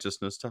eternal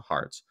righteousness to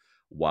hearts,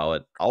 while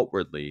it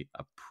outwardly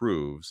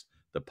approves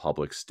the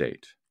public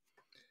state.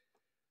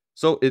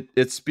 So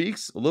it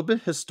speaks a little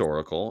bit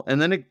historical,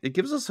 and then it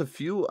gives us a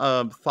few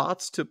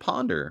thoughts to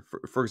ponder.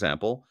 For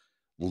example,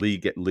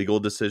 legal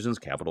decisions,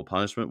 capital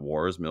punishment,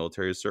 wars,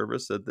 military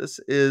service, that this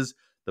is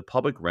the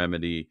public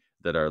remedy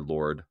that our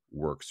Lord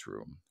works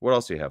through. What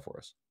else do you have for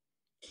us?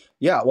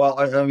 Yeah, well,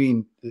 I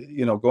mean,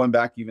 going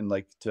back even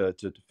like to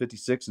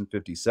 56 and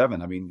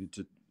 57, I mean,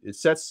 it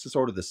sets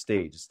sort of the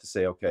stage to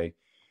say, okay,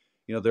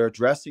 they're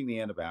addressing the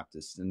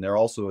Anabaptists, and they're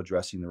also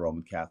addressing the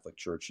Roman Catholic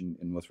Church,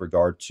 and with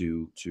regard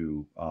to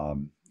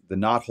the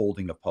not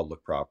holding of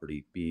public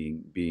property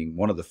being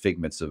one of the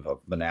figments of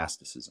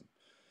monasticism.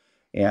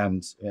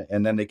 And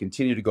then they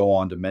continue to go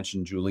on to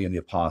mention Julian the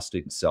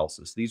Apostate and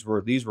Celsus. These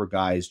were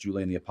guys.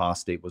 Julian the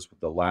Apostate was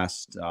the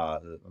last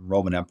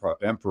Roman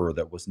emperor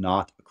that was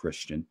not a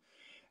Christian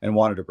and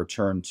wanted to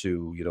return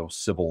to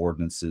civil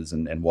ordinances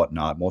and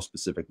whatnot, most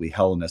specifically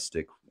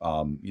Hellenistic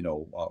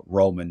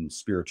Roman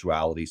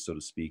spirituality, so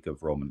to speak,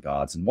 of Roman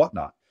gods and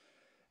whatnot.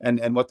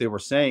 And what they were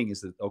saying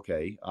is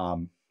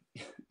that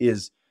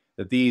is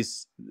that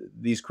these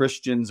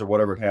Christians, or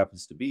whatever it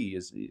happens to be,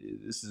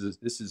 this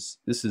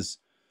is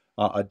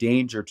a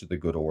danger to the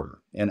good order.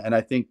 And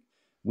I think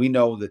we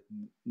know that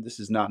this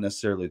is not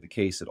necessarily the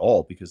case at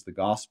all, because the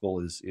gospel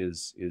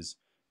is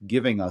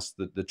giving us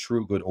the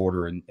true good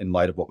order in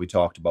light of what we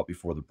talked about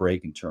before the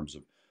break in terms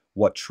of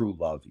what true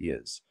love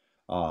is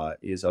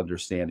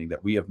understanding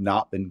that we have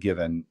not been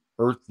given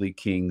earthly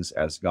kings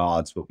as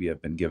gods, but we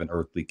have been given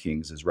earthly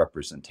kings as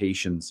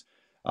representations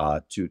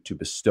to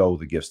bestow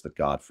the gifts that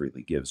God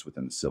freely gives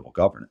within the civil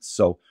governance.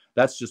 So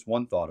that's just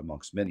one thought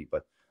amongst many,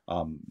 but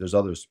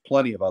there's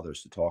plenty of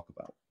others to talk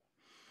about.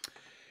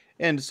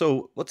 And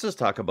so let's just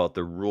talk about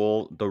the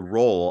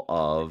role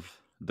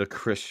of the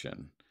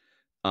Christian.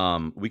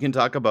 We can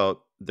talk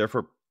about,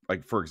 therefore,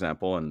 like, for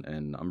example,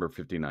 in number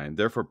 59,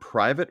 therefore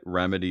private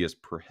remedy is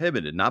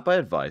prohibited, not by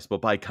advice,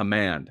 but by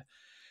command.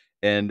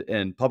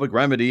 And public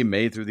remedy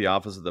made through the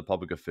office of the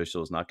public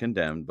official is not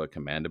condemned, but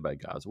commanded by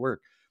God's word.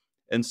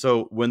 And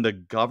so when the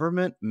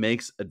government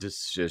makes a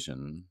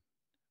decision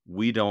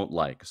we don't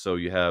like, so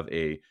you have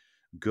a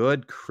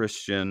good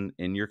Christian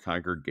in your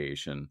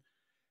congregation,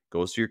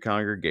 goes to your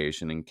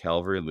congregation in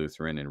Calvary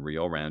Lutheran in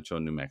Rio Rancho,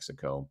 New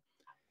Mexico,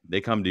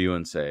 they come to you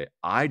and say,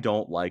 I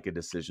don't like a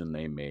decision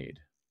they made.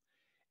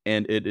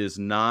 And it is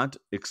not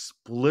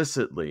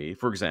explicitly,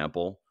 for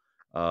example,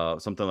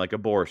 something like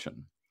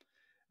abortion.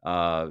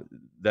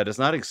 That is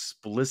not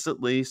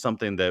explicitly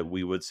something that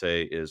we would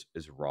say is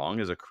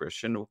wrong as a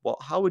Christian. Well,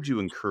 how would you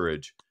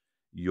encourage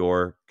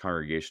your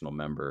congregational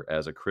member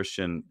as a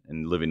Christian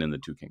and living in the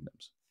two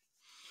kingdoms?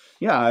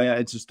 Yeah,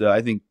 it's just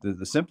I think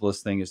the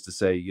simplest thing is to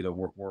say,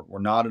 we're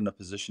not in a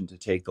position to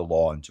take the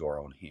law into our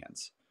own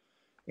hands.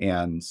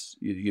 And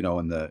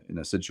in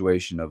the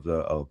situation of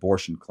the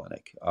abortion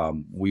clinic,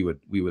 we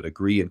would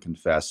agree and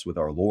confess with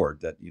our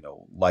Lord that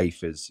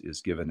life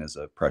is given as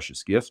a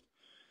precious gift,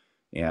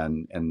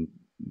 and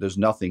there's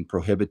nothing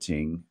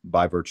prohibiting,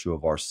 by virtue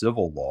of our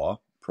civil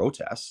law,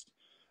 protest.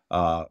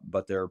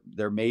 But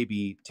there may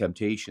be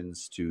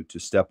temptations to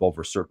step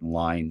over certain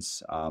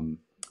lines,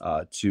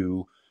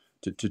 to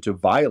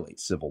violate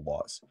civil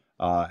laws.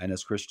 And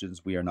as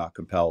Christians, we are not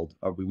compelled,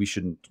 or we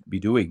shouldn't be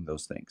doing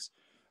those things.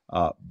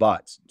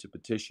 But to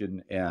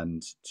petition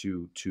and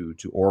to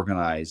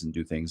organize and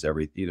do things,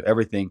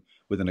 everything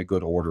within a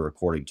good order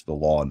according to the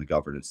law and the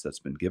governance that's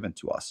been given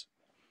to us.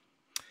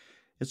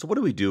 And so what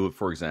do we do,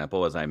 for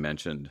example, as I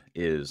mentioned,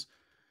 is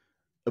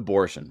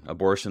abortion.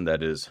 Abortion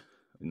that is,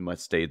 in my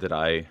state that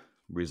I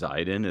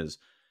reside in, is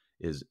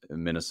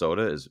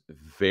Minnesota, is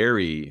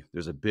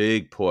there's a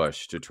big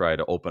push to try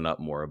to open up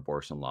more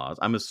abortion laws.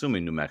 I'm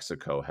assuming New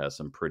Mexico has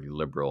some pretty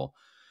liberal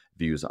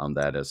views on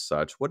that as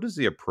such. What is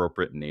the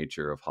appropriate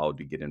nature of how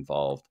to get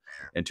involved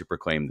and to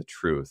proclaim the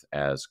truth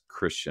as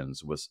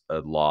Christians with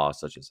a law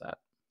such as that?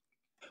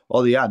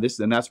 Well, yeah,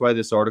 that's why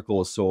this article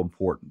is so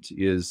important.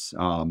 Is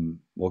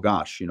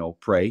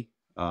pray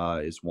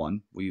is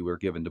one. We were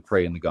given to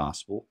pray in the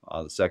gospel.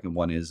 The second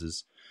one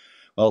is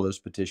there's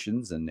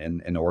petitions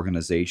and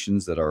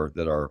organizations that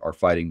are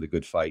fighting the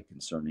good fight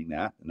concerning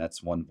that, and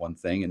that's one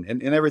thing.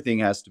 And everything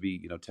has to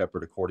be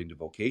tempered according to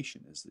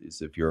vocation.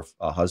 Is if you're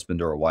a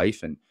husband or a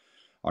wife and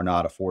are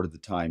not afforded the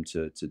time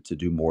to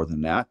do more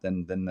than that,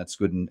 then that's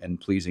good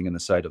and pleasing in the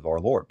sight of our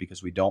Lord,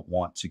 because we don't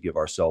want to give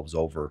ourselves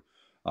over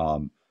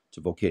to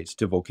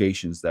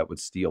vocations that would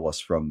steal us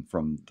from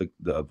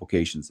the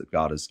vocations that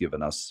God has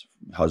given us,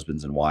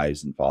 husbands and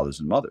wives and fathers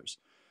and mothers.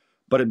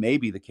 But it may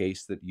be the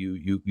case that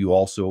you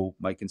also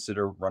might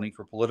consider running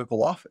for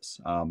political office.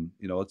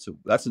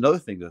 That's another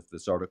thing that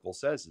this article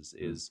says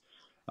is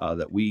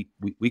that we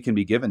can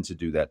be given to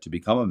do that, to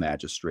become a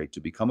magistrate,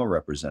 to become a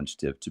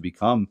representative, to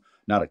become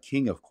not a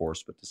king, of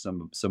course, but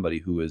to somebody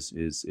who is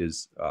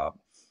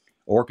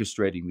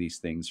orchestrating these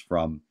things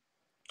from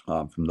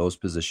those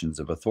positions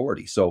of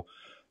authority. So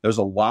there's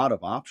a lot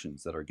of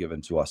options that are given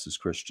to us as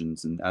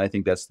Christians, and I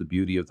think that's the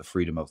beauty of the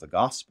freedom of the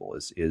gospel.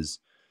 Is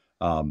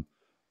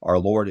our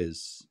Lord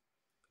is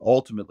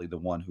ultimately the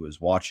one who is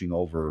watching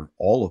over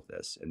all of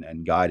this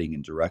and guiding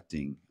and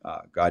directing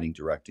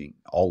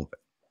all of it.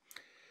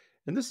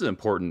 And this is an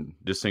important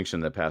distinction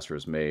that Pastor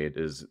has made,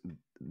 is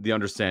the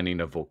understanding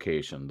of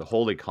vocation. The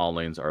holy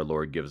callings our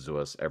Lord gives to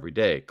us every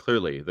day.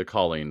 Clearly, the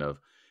calling of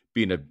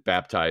being a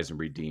baptized and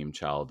redeemed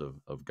child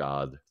of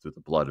God through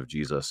the blood of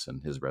Jesus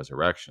and his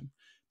resurrection.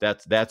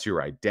 That's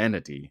your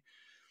identity.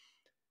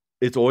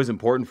 It's always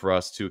important for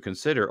us to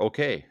consider,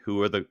 okay,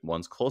 who are the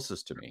ones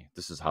closest to me?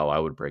 This is how I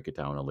would break it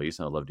down, Elise,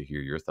 and I'd love to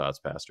hear your thoughts,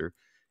 Pastor.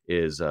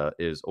 Is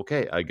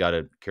okay, I got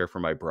to care for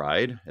my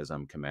bride as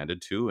I'm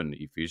commanded to in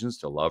Ephesians,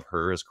 to love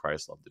her as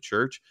Christ loved the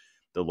church.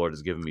 the Lord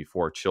has given me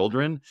 4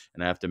 children,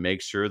 and I have to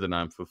make sure that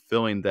I'm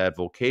fulfilling that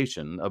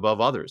vocation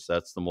above others.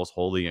 That's the most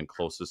holy and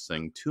closest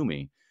thing to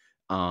me.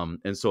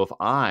 And so if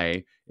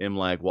I am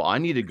like, well, I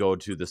need to go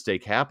to the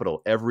state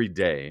capitol every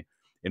day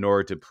in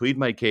order to plead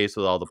my case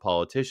with all the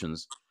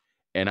politicians,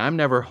 and I'm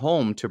never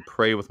home to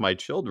pray with my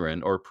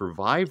children or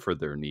provide for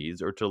their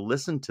needs or to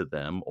listen to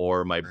them,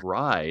 or my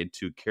bride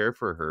to care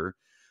for her,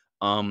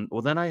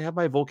 well, then I have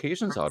my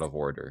vocations out of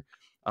order.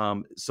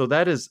 So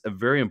that is a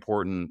very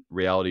important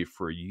reality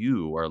for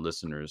you, our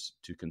listeners,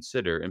 to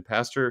consider. And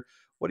Pastor,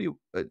 what do you,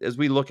 as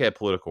we look at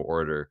political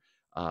order,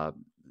 uh,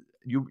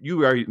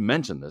 you already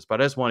mentioned this,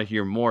 but I just want to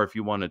hear more if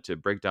you wanted to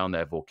break down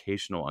that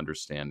vocational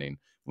understanding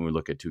when we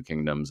look at two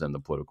kingdoms and the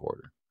political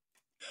order.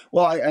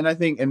 Well, I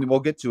think, and we'll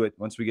get to it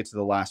once we get to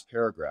the last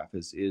paragraph.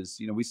 Is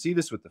we see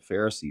this with the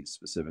Pharisees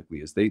specifically,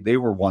 is they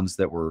were ones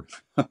that were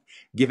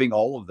giving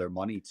all of their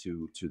money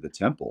to the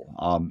temple,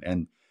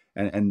 in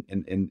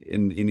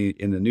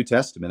the New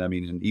Testament, I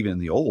mean, and even in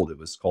the Old, it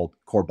was called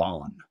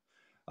korban.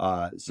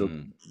 So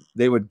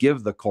they would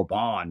give the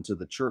korban to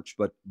the church,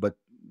 but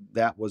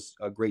that was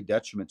a great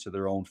detriment to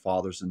their own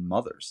fathers and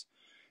mothers.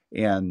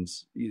 And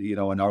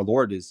and our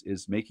Lord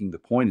is making the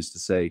point, is to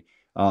say,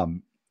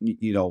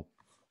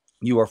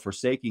 you are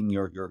forsaking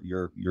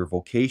your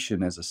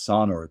vocation as a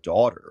son or a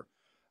daughter,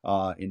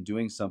 in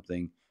doing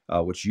something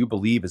which you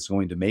believe is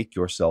going to make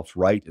yourself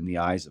right in the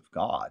eyes of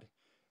God,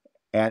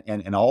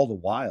 and all the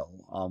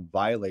while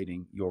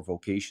violating your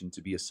vocation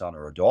to be a son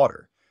or a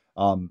daughter.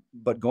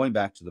 But going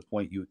back to the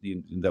point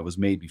that was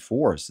made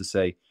before, is to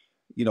say,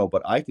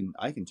 but I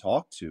can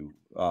talk to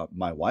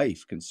my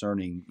wife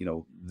concerning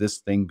this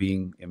thing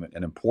being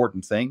an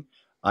important thing.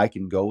 I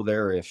can go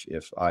there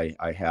if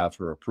I have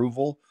her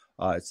approval,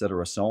 et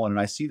cetera, so on. And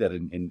I see that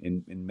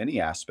in many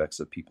aspects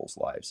of people's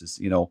lives.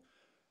 Is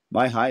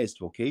my highest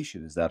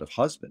vocation is that of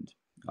husband,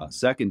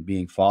 second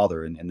being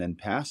father, and then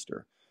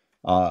pastor.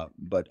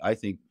 But I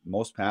think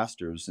most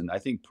pastors, and I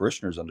think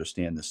parishioners,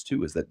 understand this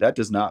too, is that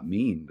does not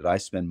mean that I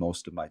spend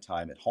most of my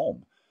time at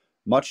home,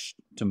 much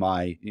to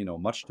my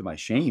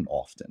shame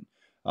often.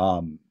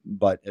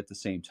 But at the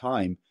same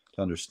time,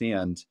 to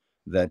understand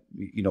that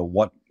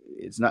what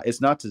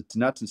it's not to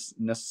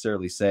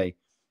necessarily say,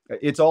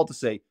 it's all to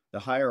say the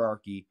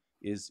hierarchy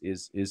is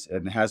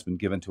and has been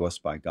given to us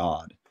by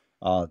God,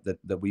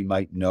 that we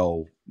might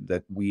know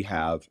that we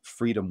have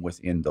freedom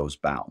within those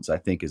bounds, I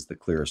think, is the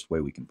clearest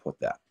way we can put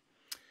that.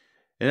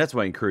 And that's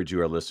why I encourage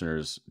you, our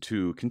listeners,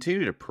 to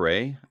continue to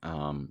pray,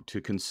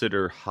 to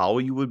consider how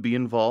you would be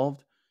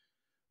involved.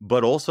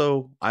 But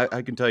also,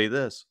 I can tell you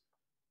this: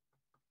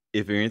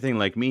 if you're anything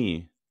like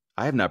me,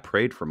 I have not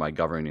prayed for my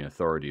governing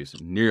authorities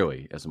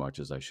nearly as much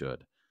as I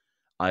should.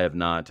 I have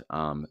not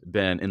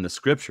been in the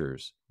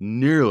scriptures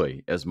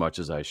nearly as much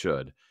as I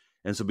should.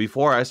 And so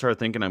before I start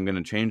thinking I'm going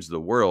to change the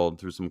world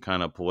through some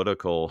kind of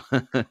political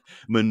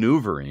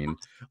maneuvering,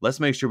 let's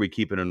make sure we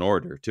keep it in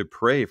order to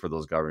pray for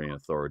those governing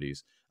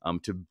authorities,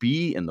 to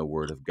be in the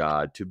Word of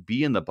God, to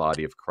be in the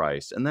body of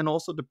Christ, and then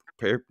also to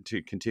prepare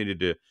to continue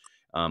to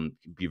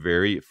be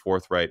very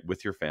forthright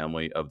with your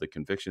family of the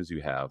convictions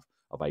you have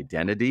of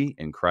identity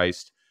in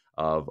Christ,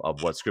 of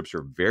what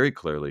Scripture very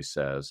clearly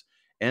says,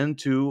 and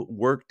to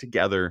work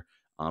together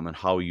on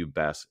how you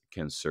best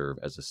can serve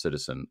as a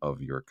citizen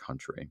of your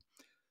country.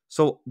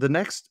 So the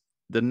next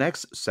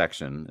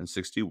section in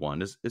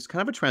 61 is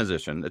kind of a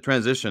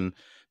transition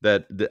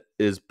that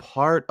is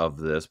part of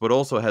this, but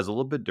also has a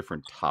little bit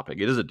different topic.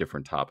 It is a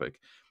different topic,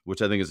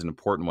 which I think is an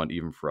important one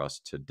even for us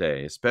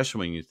today, especially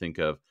when you think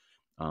of,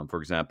 for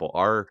example,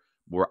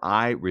 where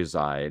I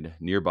reside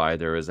nearby,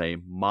 there is a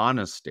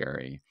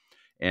monastery,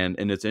 and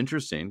it's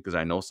interesting because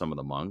I know some of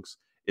the monks.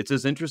 It's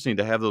just interesting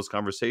to have those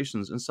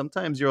conversations, and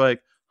sometimes you're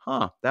like,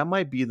 that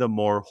might be the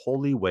more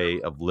holy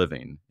way of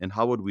living. And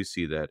how would we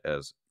see that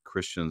as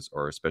Christians,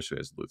 or especially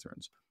as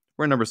Lutherans?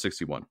 We're number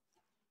 61.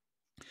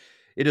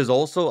 It is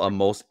also a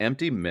most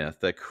empty myth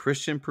that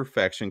Christian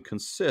perfection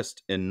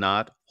consists in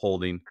not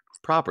holding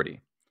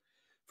property.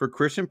 For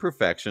Christian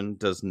perfection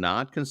does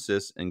not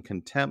consist in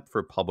contempt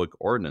for public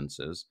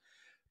ordinances,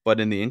 but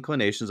in the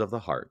inclinations of the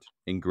heart,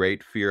 in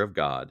great fear of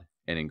God,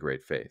 and in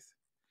great faith.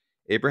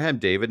 Abraham,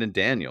 David, and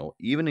Daniel,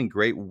 even in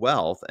great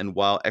wealth and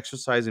while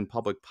exercising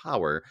public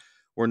power,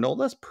 were no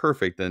less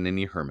perfect than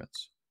any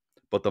hermits.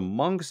 But the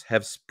monks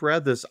have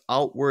spread this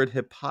outward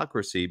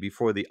hypocrisy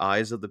before the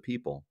eyes of the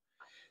people.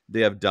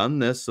 They have done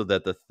this so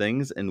that the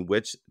things in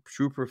which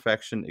true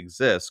perfection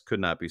exists could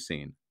not be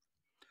seen.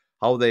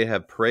 How they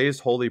have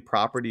praised holy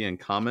property in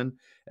common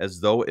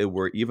as though it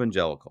were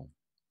evangelical.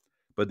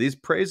 But these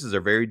praises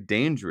are very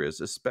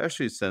dangerous,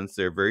 especially since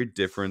they're very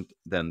different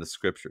than the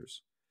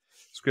Scriptures.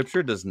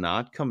 Scripture does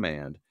not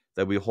command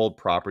that we hold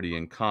property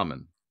in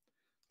common.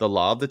 The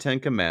law of the Ten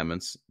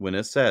Commandments, when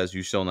it says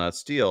you shall not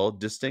steal,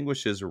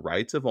 distinguishes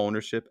rights of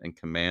ownership and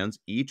commands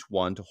each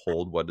one to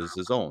hold what is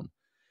his own.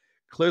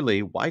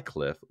 Clearly,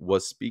 Wycliffe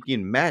was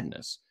speaking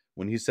madness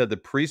when he said the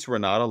priests were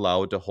not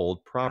allowed to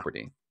hold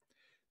property.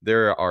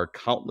 There are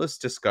countless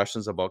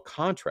discussions about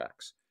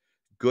contracts.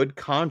 Good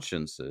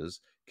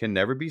consciences can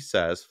never be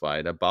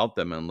satisfied about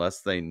them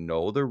unless they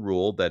know the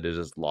rule that it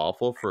is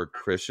lawful for a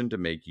Christian to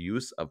make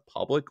use of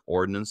public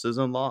ordinances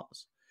and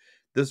laws.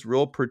 This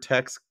rule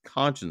protects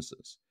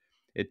consciences.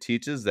 It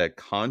teaches that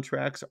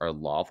contracts are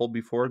lawful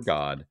before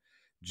God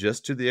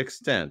just to the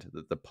extent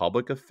that the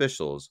public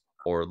officials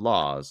or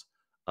laws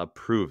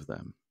approve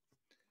them.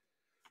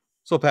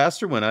 So,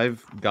 Pastor, when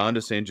I've gone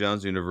to St.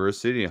 John's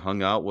University and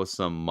hung out with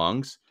some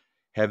monks,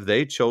 have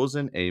they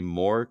chosen a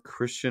more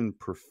Christian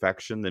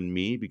perfection than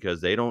me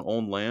because they don't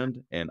own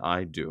land and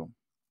I do?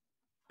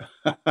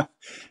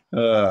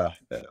 uh,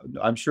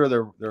 I'm sure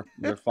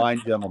they're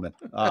fine gentlemen,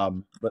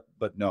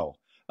 but no.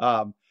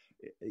 Um,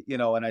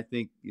 and I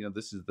think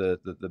this is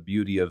the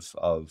beauty of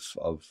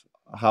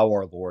how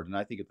our Lord, and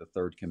I think of the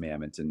third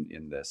commandment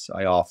in this.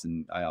 I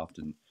often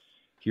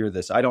hear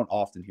this. I don't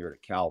often hear it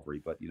at Calvary,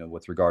 but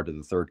with regard to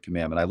the third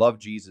commandment, I love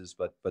Jesus,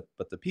 but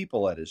the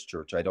people at his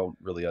church, I don't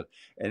really.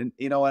 And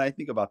I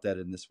think about that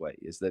in this way: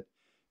 is that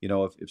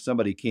if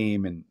somebody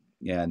came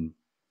and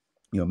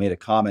made a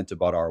comment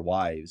about our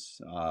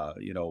wives,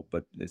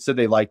 but it said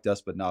they liked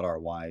us, but not our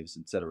wives,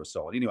 et cetera.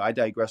 So, I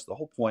digress. The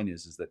whole point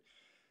is that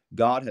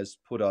God has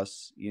put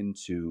us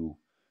into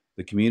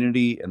the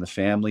community and the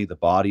family, the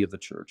body of the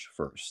church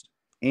first,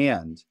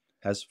 and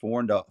has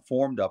formed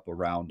up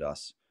around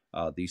us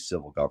these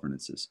civil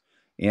governances.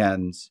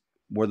 And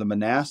where the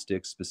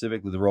monastics,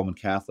 specifically the Roman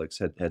Catholics,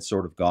 had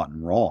sort of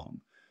gotten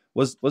wrong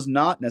was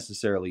not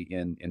necessarily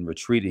in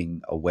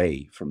retreating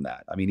away from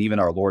that. I mean, even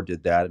our Lord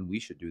did that, and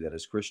we should do that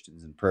as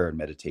Christians in prayer and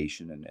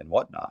meditation and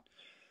whatnot.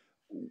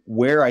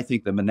 Where I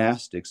think the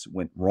monastics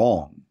went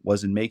wrong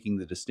was in making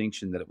the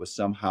distinction that it was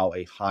somehow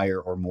a higher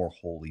or more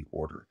holy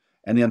order.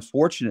 And the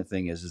unfortunate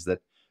thing is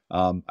that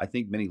I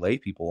think many lay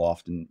people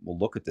often will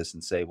look at this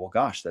and say, "Well,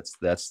 gosh, that's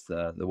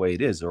the way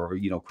it is." Or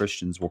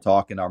Christians will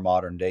talk in our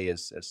modern day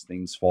as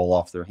things fall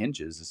off their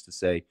hinges, is to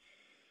say,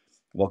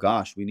 "Well,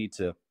 gosh, we need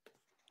to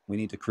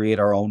create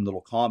our own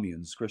little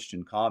communes,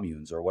 Christian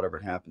communes, or whatever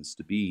it happens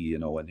to be,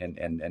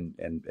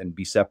 and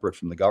be separate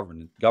from the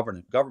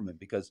government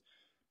because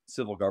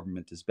civil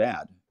government is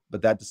bad."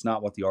 But that is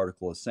not what the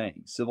article is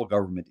saying. Civil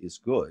government is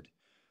good,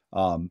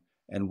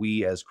 and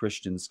we as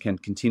Christians can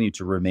continue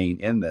to remain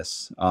in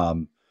this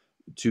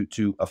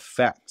to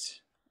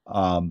affect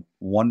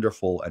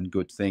wonderful and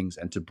good things,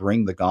 and to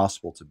bring the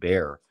gospel to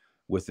bear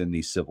within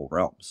these civil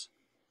realms.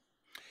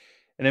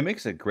 And it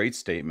makes a great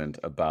statement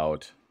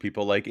about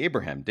people like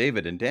Abraham,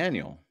 David, and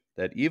Daniel,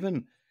 that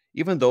even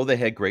though they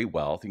had great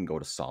wealth, you can go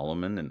to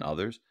Solomon and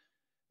others,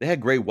 they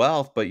had great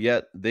wealth, but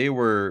yet they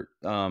were,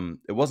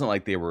 it wasn't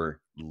like they were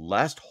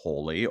less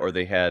holy or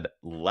they had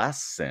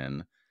less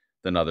sin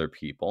than other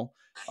people.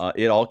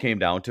 It all came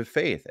down to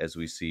faith, as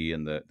we see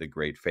in the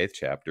great faith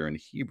chapter in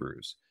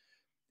Hebrews.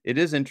 It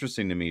is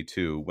interesting to me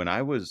too. When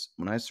I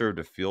served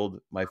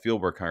my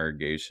fieldwork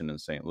congregation in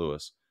St.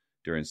 Louis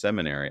during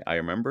seminary, I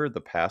remember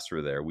the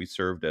pastor there. We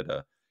served at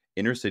a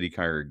inner city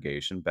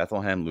congregation,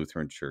 Bethlehem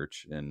Lutheran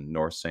Church in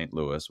North St.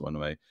 Louis.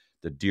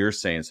 The dear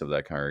saints of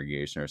that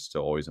congregation are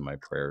still always in my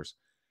prayers.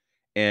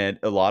 And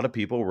a lot of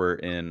people were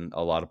in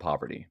a lot of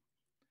poverty.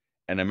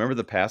 And I remember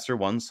the pastor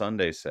one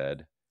Sunday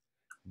said,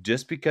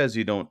 "Just because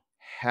you don't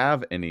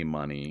have any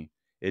money,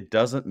 it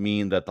doesn't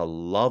mean that the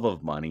love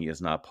of money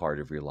is not part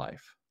of your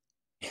life."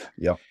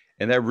 Yeah.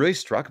 And that really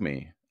struck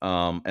me.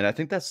 And I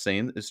think that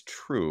same is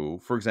true.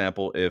 For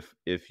example,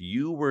 if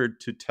you were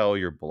to tell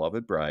your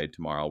beloved bride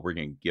tomorrow, we're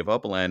going to give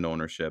up land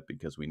ownership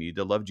because we need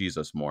to love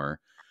Jesus more.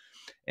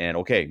 And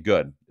okay,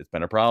 good. It's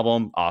been a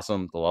problem.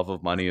 Awesome. The love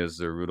of money is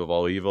the root of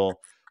all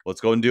evil.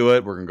 Let's go and do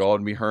it. We're going to go out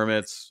and be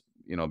hermits.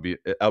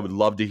 I would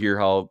love to hear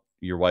how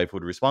your wife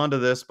would respond to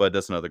this, but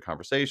that's another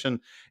conversation.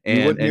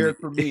 You wouldn't hear it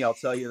from me, I'll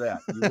tell you that.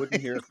 You wouldn't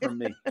hear it from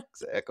me.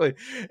 Exactly.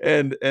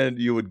 And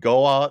you would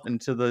go out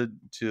into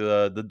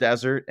the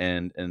desert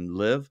and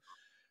live.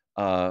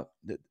 Uh,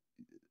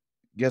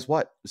 Guess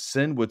what?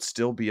 Sin would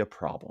still be a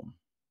problem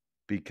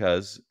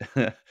because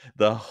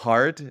the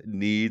heart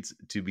needs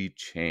to be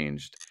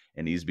changed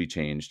and needs to be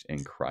changed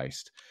in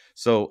Christ.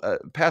 So,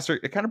 Pastor,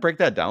 kind of break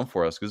that down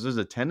for us, because there's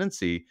a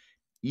tendency,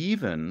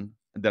 even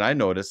that I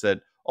noticed,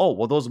 that, oh,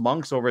 well, those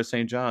monks over at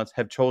St. John's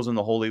have chosen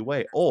the holy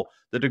way. Oh,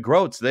 the de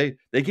Groats, they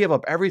gave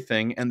up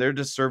everything and they're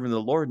just serving the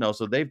Lord now,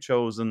 so they've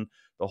chosen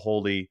the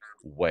holy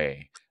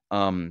way.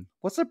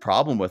 What's the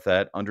problem with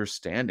that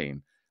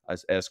understanding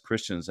as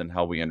Christians and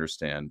how we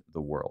understand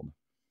the world?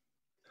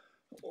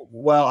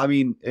 Well, I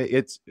mean,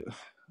 it's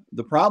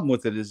the problem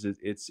with it is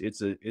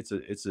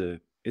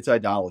it's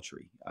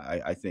idolatry.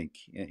 I think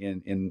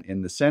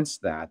in the sense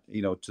that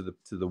to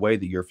the way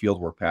that your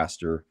fieldwork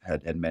pastor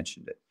had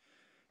mentioned it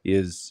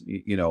is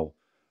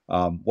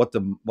what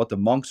the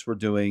monks were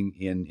doing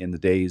in the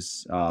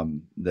days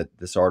that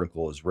this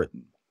article is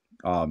written,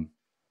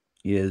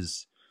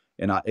 is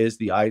is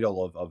the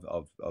idol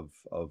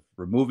of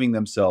removing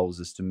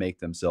themselves, is to make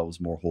themselves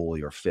more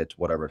holy or fit,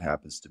 whatever it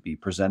happens to be,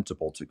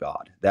 presentable to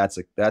God. That's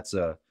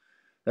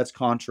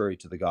contrary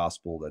to the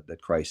gospel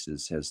that Christ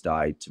has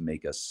died to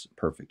make us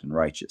perfect and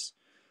righteous.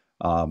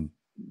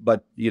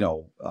 but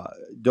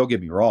don't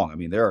get me wrong. I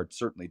mean, there are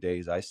certainly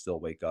days I still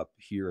wake up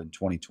here in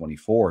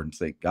 2024 and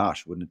think,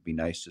 gosh, wouldn't it be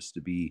nice just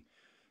to be,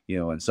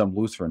 in some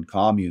Lutheran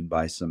commune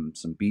by some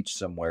beach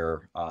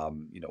somewhere,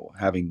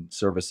 having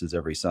services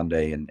every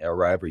Sunday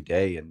or every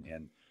day,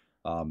 and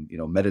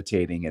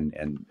meditating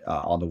and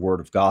on the Word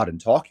of God and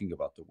talking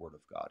about the Word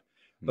of God.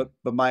 But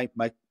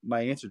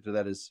my answer to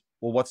that is,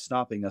 well, what's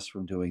stopping us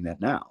from doing that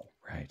now?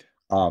 Right.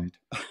 Um,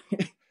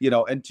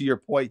 and to your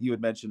point, you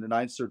had mentioned, and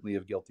I certainly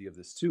am guilty of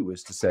this too,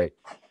 is to say,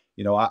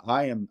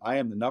 I am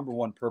the number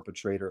one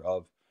perpetrator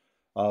of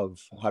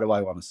how do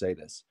I want to say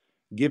this?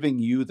 Giving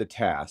you the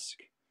task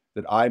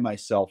that I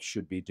myself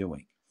should be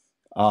doing.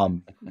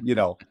 Um, you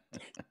know,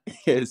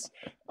 is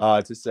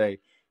to say,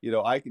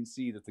 I can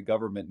see that the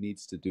government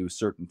needs to do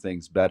certain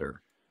things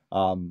better.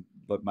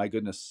 But my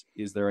goodness,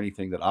 is there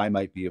anything that I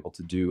might be able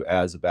to do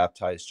as a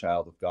baptized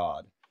child of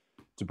God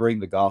to bring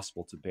the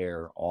gospel to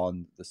bear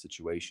on the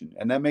situation?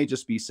 And that may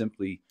just be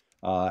simply,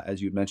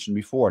 as you mentioned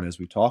before, and as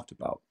we talked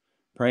about,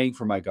 praying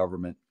for my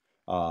government,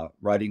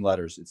 writing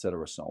letters, et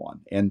cetera, so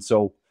on. And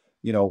so,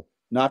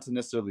 not to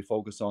necessarily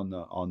focus on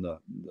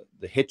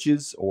the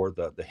hitches or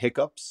the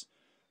hiccups,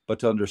 but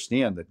to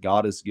understand that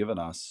God has given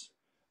us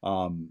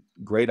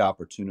great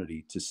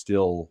opportunity to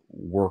still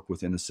work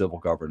within the civil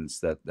governance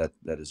that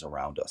is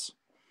around us.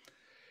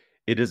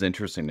 It is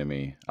interesting to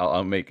me.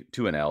 I'll make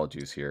two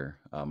analogies here.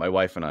 My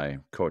wife and I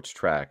coach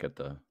track at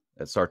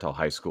Sartell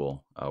High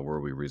School, where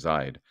we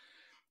reside.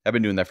 I've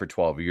been doing that for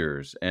 12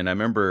 years. And I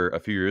remember a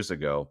few years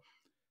ago,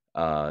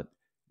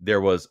 there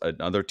was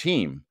another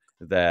team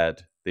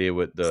that they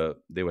would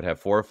have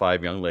 4 or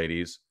 5 young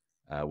ladies.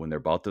 When they're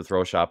about to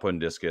throw a shot put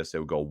and discus, they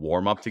would go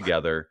warm up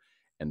together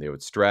and they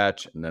would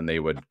stretch, and then they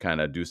would kind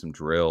of do some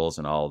drills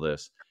and all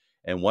this.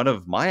 And one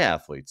of my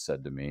athletes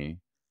said to me,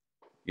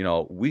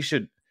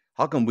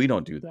 how come we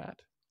don't do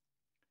that?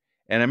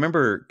 And I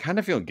remember kind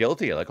of feeling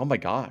guilty, like, oh my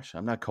gosh,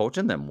 I'm not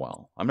coaching them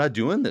well. I'm not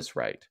doing this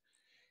right.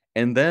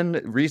 And then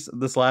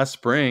this last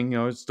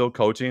spring, still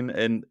coaching,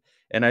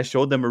 and I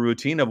showed them a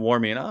routine of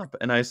warming up,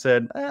 and I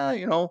said,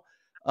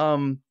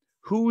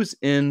 who's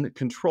in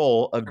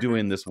control of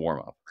doing this warm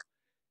up?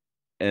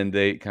 And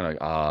they kind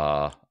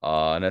of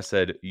and I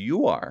said,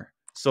 you are.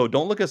 So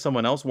don't look at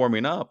someone else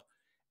warming up,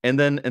 and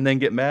then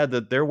get mad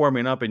that they're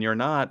warming up and you're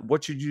not.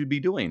 What should you be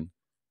doing?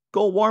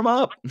 Go warm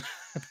up.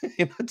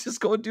 Just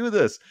go do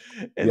this.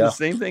 And the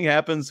same thing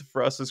happens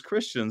for us as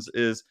Christians.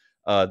 Is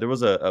there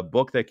was a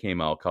book that came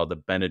out called The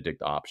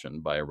Benedict Option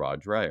by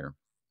Rod Dreher.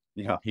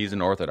 Yeah, he's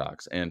an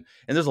Orthodox, and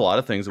there's a lot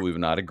of things that we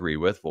would not agree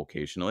with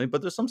vocationally,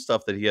 but there's some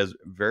stuff that he has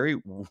very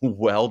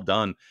well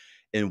done.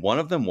 And one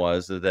of them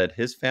was that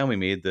his family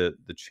made the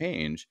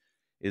change,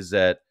 is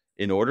that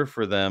in order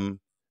for them,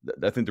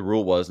 I think the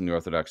rule was in the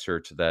Orthodox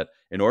Church that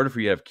in order for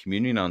you to have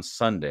communion on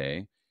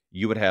Sunday,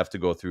 you would have to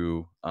go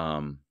through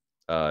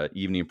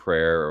evening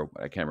prayer, or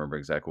I can't remember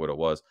exactly what it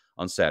was,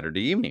 on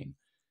Saturday evening.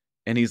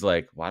 And he's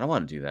like, well, I don't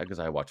want to do that because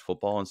I watch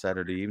football on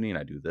Saturday evening.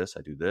 I do this.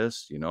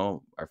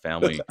 Our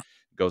family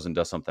goes and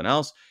does something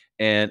else.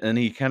 And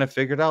he kind of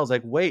figured out, I was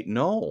like, wait,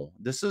 no,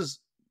 this is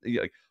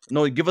like,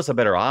 no, give us a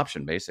better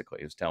option. Basically,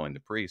 he was telling the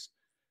priest.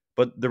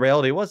 But the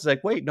reality was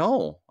like, wait,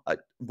 no,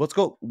 let's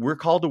go. We're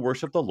called to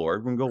worship the Lord.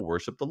 We're going to go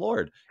worship the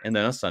Lord. And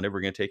then on Sunday, we're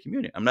going to take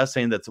communion. I'm not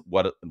saying that's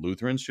what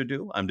Lutherans should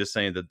do. I'm just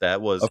saying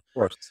that was, of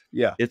course,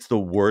 yeah, it's the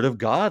word of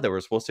God that we're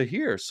supposed to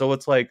hear. So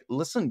it's like,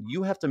 listen,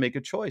 you have to make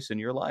a choice in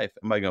your life.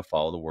 Am I going to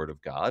follow the word of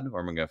God,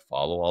 or am I going to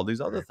follow all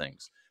these other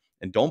things?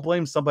 And don't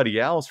blame somebody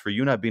else for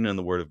you not being in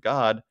the word of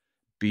God.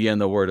 Be in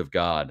the word of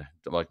God,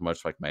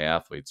 much like my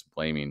athletes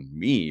blaming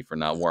me for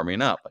not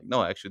warming up. Like,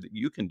 no, actually,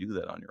 you can do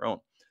that on your own.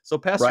 So,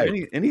 Pastor,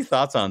 any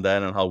thoughts on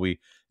that, on how we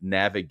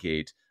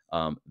navigate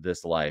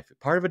this life?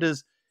 Part of it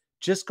is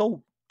just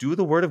go do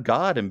the word of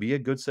God and be a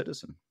good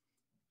citizen.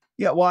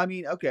 Yeah, well, I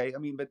mean, okay,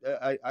 but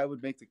I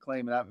would make the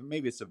claim, and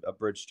maybe it's a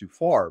bridge too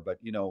far, but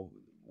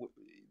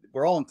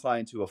we're all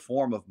inclined to a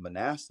form of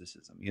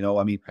monasticism.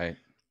 Right.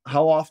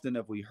 How often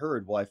have we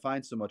heard, well, I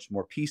find so much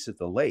more peace at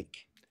the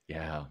lake?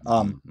 Yeah.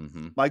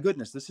 My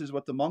goodness, this is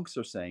what the monks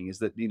are saying, is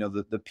that,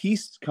 the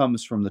peace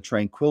comes from the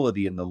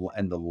tranquility and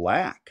the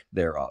lack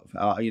thereof,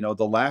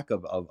 the lack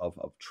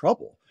of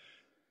trouble.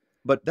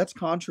 But that's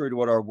contrary to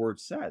what our word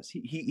says.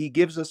 He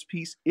gives us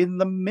peace in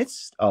the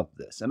midst of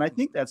this. And I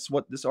think that's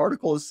what this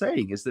article is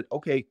saying, is that,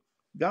 okay,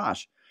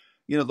 gosh,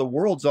 the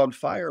world's on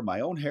fire.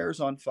 My own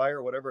hair's on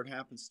fire, whatever it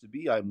happens to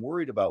be. I'm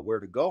worried about where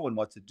to go and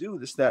what to do,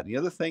 this, that, and the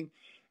other thing.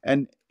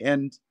 And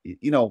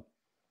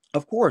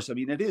of course,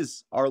 it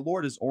is, our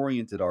Lord has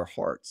oriented our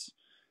hearts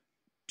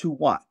to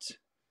what?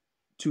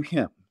 To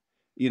him.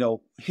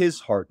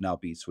 His heart now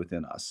beats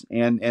within us.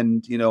 And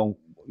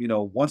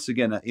once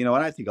again, and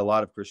I think a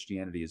lot of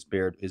Christianity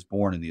is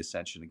born in the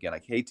Ascension. Again, I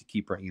hate to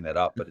keep bringing that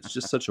up, but it's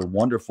just such a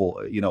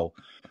wonderful,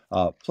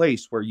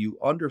 place where you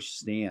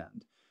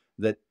understand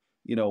that,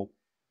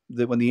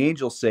 that when the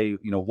angels say,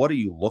 what are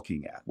you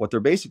looking at? What they're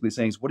basically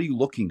saying is, what are you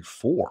looking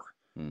for?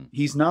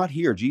 He's not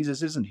here.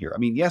 Jesus isn't here.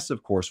 Yes,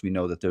 of course, we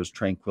know that there's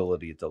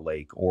tranquility at the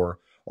lake, or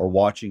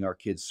watching our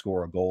kids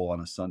score a goal on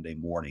a Sunday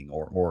morning,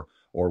 or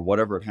or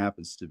whatever it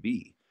happens to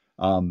be.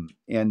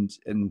 And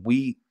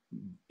we,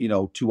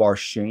 to our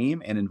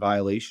shame and in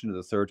violation of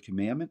the third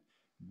commandment,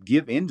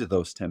 give into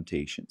those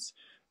temptations.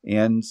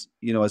 And,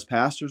 as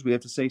pastors, we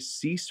have to say,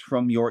 cease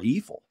from your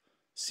evil,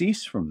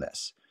 cease from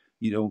this.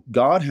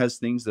 God has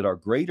things that are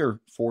greater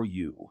for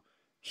you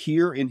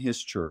here in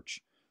his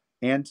church,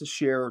 and to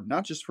share,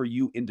 not just for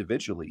you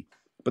individually,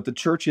 but the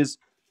church is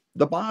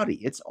the body.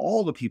 It's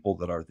all the people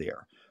that are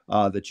there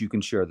that you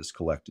can share this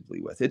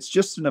collectively with. It's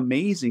just an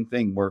amazing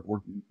thing where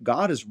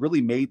God has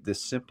really made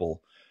this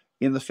simple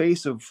in the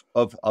face of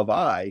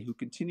I, who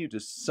continue to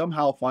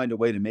somehow find a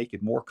way to make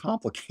it more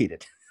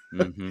complicated.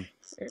 Mm-hmm.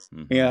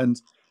 Mm-hmm.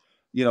 And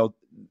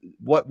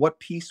what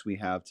peace we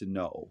have to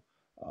know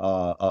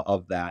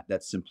of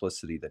that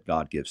simplicity that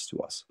God gives to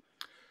us.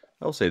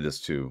 I'll say this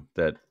too,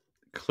 that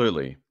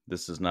clearly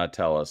this does not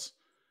tell us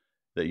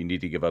that you need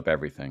to give up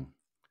everything,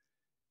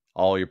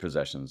 all your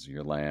possessions,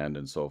 your land,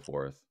 and so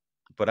forth.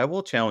 But I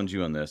will challenge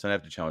you on this, and I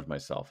have to challenge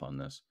myself on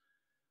this.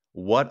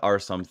 What are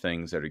some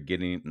things that are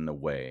getting in the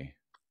way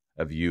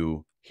of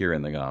you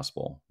hearing the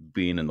gospel,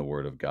 being in the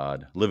Word of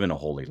God, living a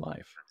holy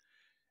life?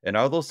 And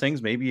are those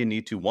things maybe you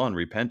need to, one,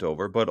 repent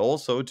over, but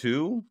also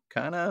to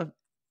kind of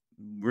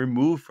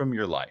remove from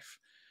your life?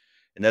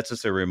 And that's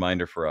just a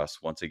reminder for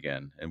us once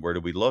again. And where do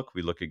we look?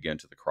 We look again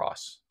to the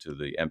cross, to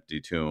the empty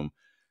tomb,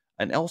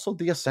 and also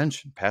the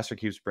ascension. Pastor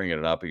keeps bringing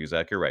it up. He's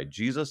exactly right.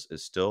 Jesus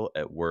is still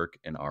at work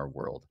in our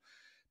world.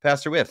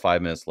 Pastor, we have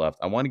 5 minutes left.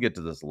 I want to get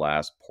to this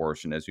last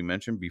portion. As you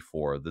mentioned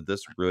before, that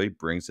this really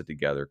brings it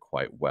together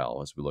quite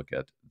well as we look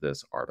at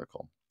this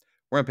article.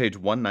 We're on page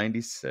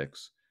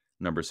 196,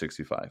 number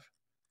 65.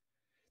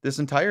 This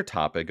entire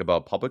topic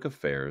about public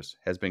affairs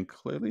has been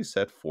clearly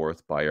set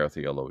forth by our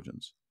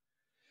theologians.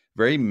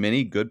 Very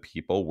many good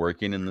people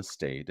working in the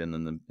state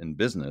and in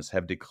business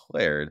have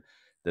declared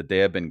that they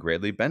have been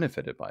greatly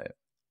benefited by it.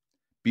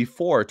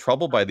 Before,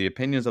 troubled by the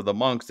opinions of the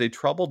monks, they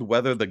troubled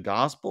whether the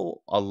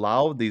gospel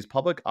allowed these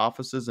public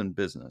offices in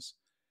business.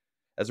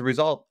 As a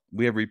result,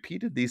 we have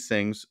repeated these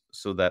things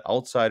so that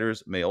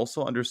outsiders may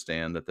also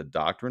understand that the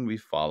doctrine we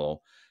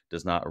follow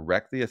does not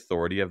wreck the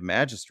authority of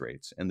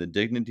magistrates and the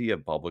dignity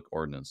of public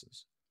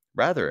ordinances.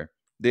 Rather,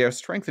 they are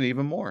strengthened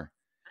even more.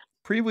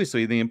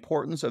 Previously, the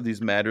importance of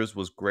these matters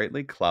was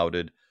greatly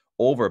clouded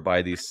over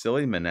by these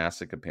silly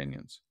monastic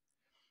opinions.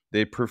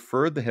 They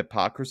preferred the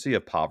hypocrisy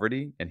of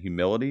poverty and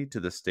humility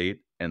to the state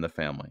and the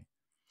family.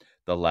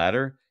 The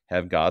latter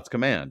have God's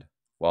command,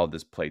 while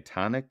this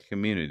Platonic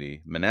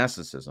community,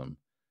 monasticism,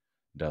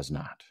 does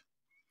not.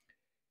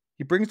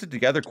 He brings it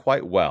together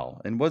quite well.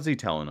 And what's he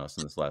telling us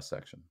in this last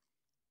section?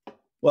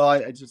 Well,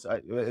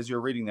 as you're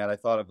reading that, I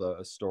thought of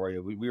a story.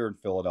 We were in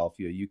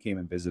Philadelphia. You came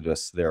and visited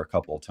us there a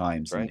couple of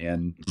times, Right.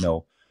 and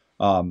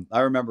I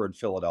remember in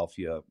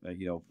Philadelphia,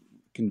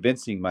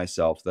 convincing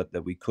myself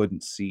that we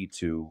couldn't see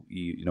to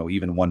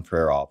even one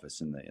prayer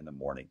office in the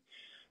morning.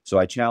 So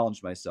I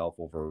challenged myself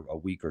over a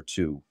week or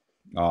two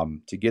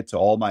to get to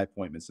all my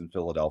appointments in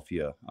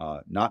Philadelphia,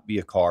 not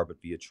via car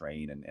but via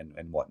train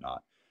and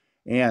whatnot,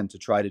 and to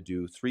try to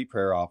do 3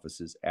 prayer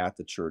offices at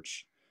the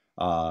church.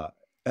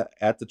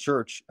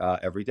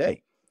 Every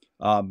day.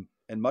 And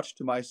much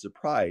to my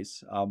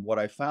surprise, what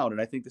I found,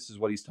 and I think this is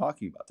what he's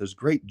talking about, there's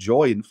great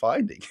joy in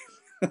finding,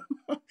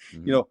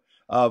 Mhm.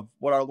 of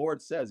what our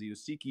Lord says,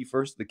 seek ye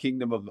first the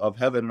kingdom of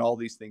heaven, and all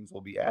these things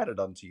will be added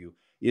unto you.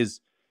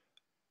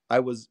 I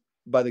was,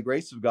 by the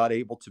grace of God,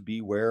 able to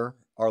be where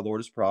our Lord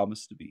has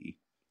promised to be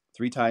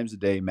 3 times a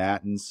day,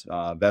 matins,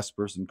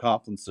 vespers, and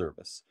compline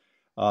service.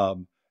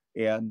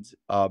 And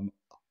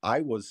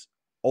I was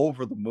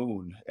over the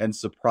moon and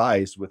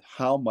surprised with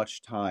how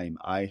much time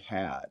I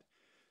had.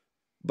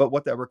 But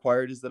what that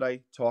required is that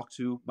I talk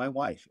to my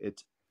wife.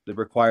 It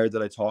required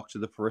that I talk to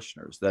the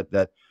parishioners,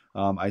 that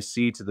I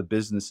see to the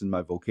business in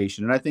my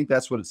vocation. And I think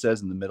that's what it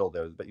says in the middle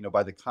there. But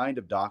by the kind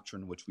of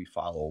doctrine which we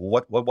follow,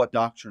 what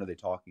doctrine are they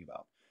talking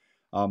about?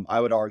 I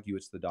would argue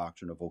it's the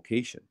doctrine of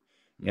vocation,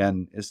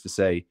 and is to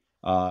say,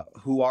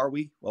 who are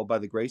we? Well, by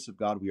the grace of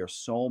God, we are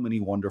so many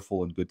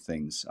wonderful and good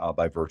things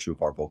by virtue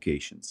of our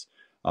vocations.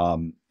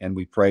 And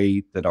we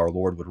pray that our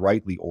Lord would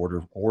rightly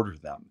order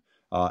them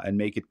and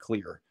make it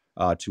clear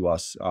to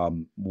us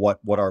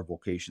what our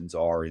vocations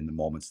are in the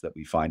moments that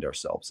we find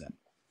ourselves in.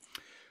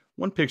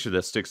 One picture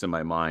that sticks in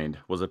my mind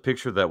was a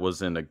picture that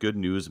was in a Good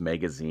News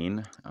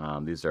magazine.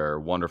 These are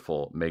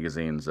wonderful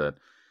magazines that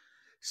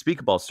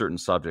speak about certain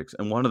subjects,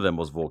 and one of them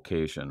was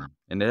vocation.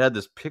 And it had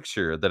this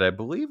picture that I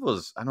believe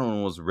was, I don't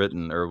know, was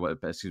written or,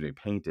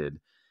 painted,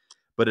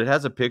 but it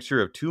has a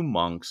picture of 2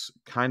 monks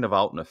kind of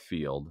out in a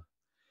field.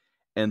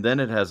 And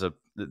then it has at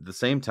the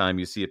same time,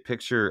 you see a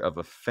picture of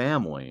a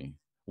family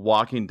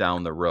walking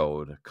down the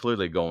road,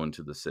 clearly going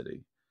to the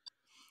city.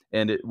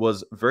 And it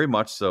was very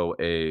much so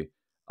a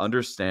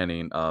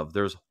understanding of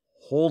there's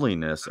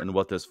holiness in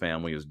what this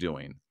family is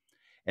doing,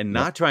 and Yep.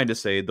 not trying to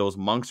say those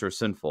monks are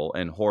sinful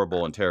and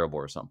horrible and terrible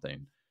or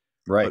something,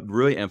 Right. but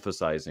really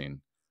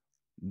emphasizing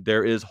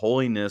there is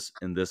holiness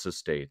in this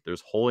estate.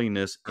 There's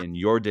holiness in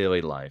your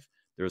daily life.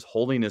 There's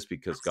holiness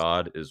because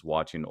God is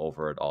watching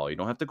over it all. You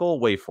don't have to go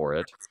away for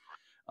it.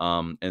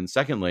 And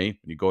secondly,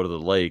 when you go to the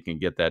lake and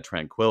get that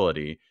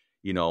tranquility,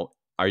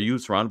 are you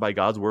surrounded by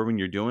God's word when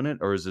you're doing it?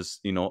 Or is this,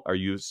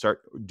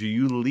 do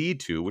you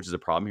lead to, which is a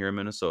problem here in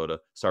Minnesota,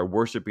 start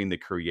worshiping the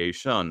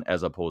creation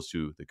as opposed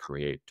to the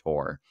creator?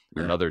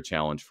 Yeah. Another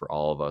challenge for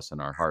all of us in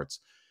our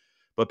hearts.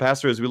 But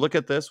Pastor, as we look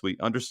at this, we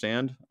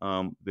understand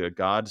that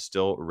God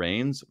still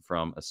reigns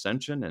from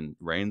ascension and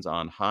reigns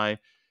on high.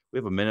 We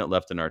have a minute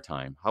left in our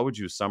time. How would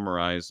you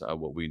summarize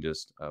what we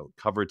just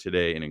covered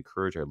today and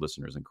encourage our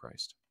listeners in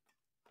Christ?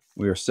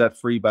 We are set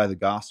free by the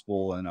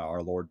gospel, and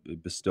our Lord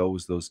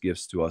bestows those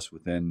gifts to us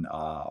within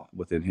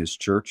His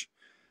church.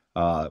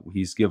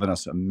 He's given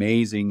us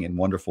amazing and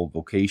wonderful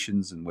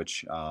vocations, in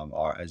which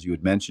are, as you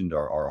had mentioned,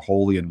 are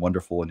holy and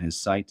wonderful in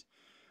His sight,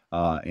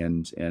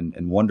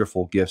 and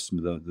wonderful gifts.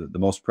 The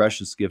most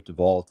precious gift of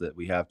all that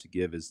we have to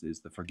give is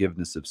the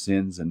forgiveness of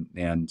sins,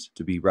 and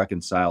to be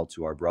reconciled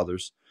to our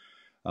brothers,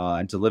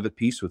 and to live at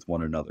peace with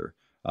one another,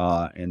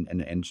 and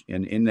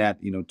in that,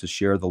 to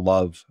share the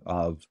love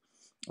of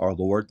our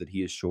Lord that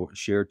He has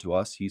shared to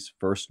us. He's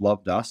first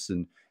loved us,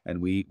 and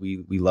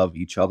we love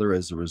each other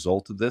as a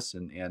result of this.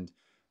 And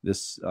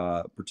this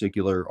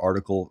particular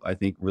article, I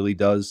think, really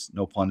does,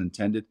 no pun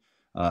intended,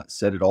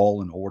 set it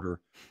all in order,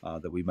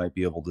 that we might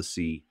be able to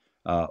see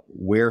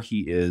where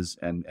He is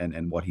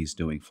and what He's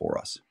doing for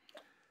us.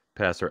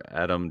 Pastor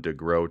Adam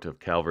DeGroat of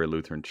Calvary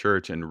Lutheran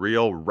Church in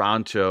Rio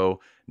Rancho,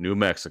 New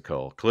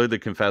Mexico, clearly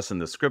confessing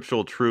the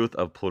scriptural truth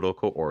of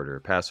political order.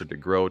 Pastor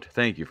DeGroat,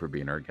 thank you for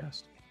being our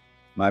guest.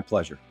 My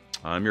pleasure.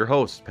 I'm your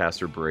host,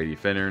 Pastor Brady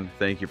Finnern.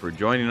 Thank you for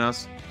joining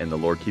us, and the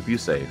Lord keep you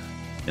safe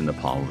in the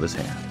palm of His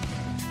hand.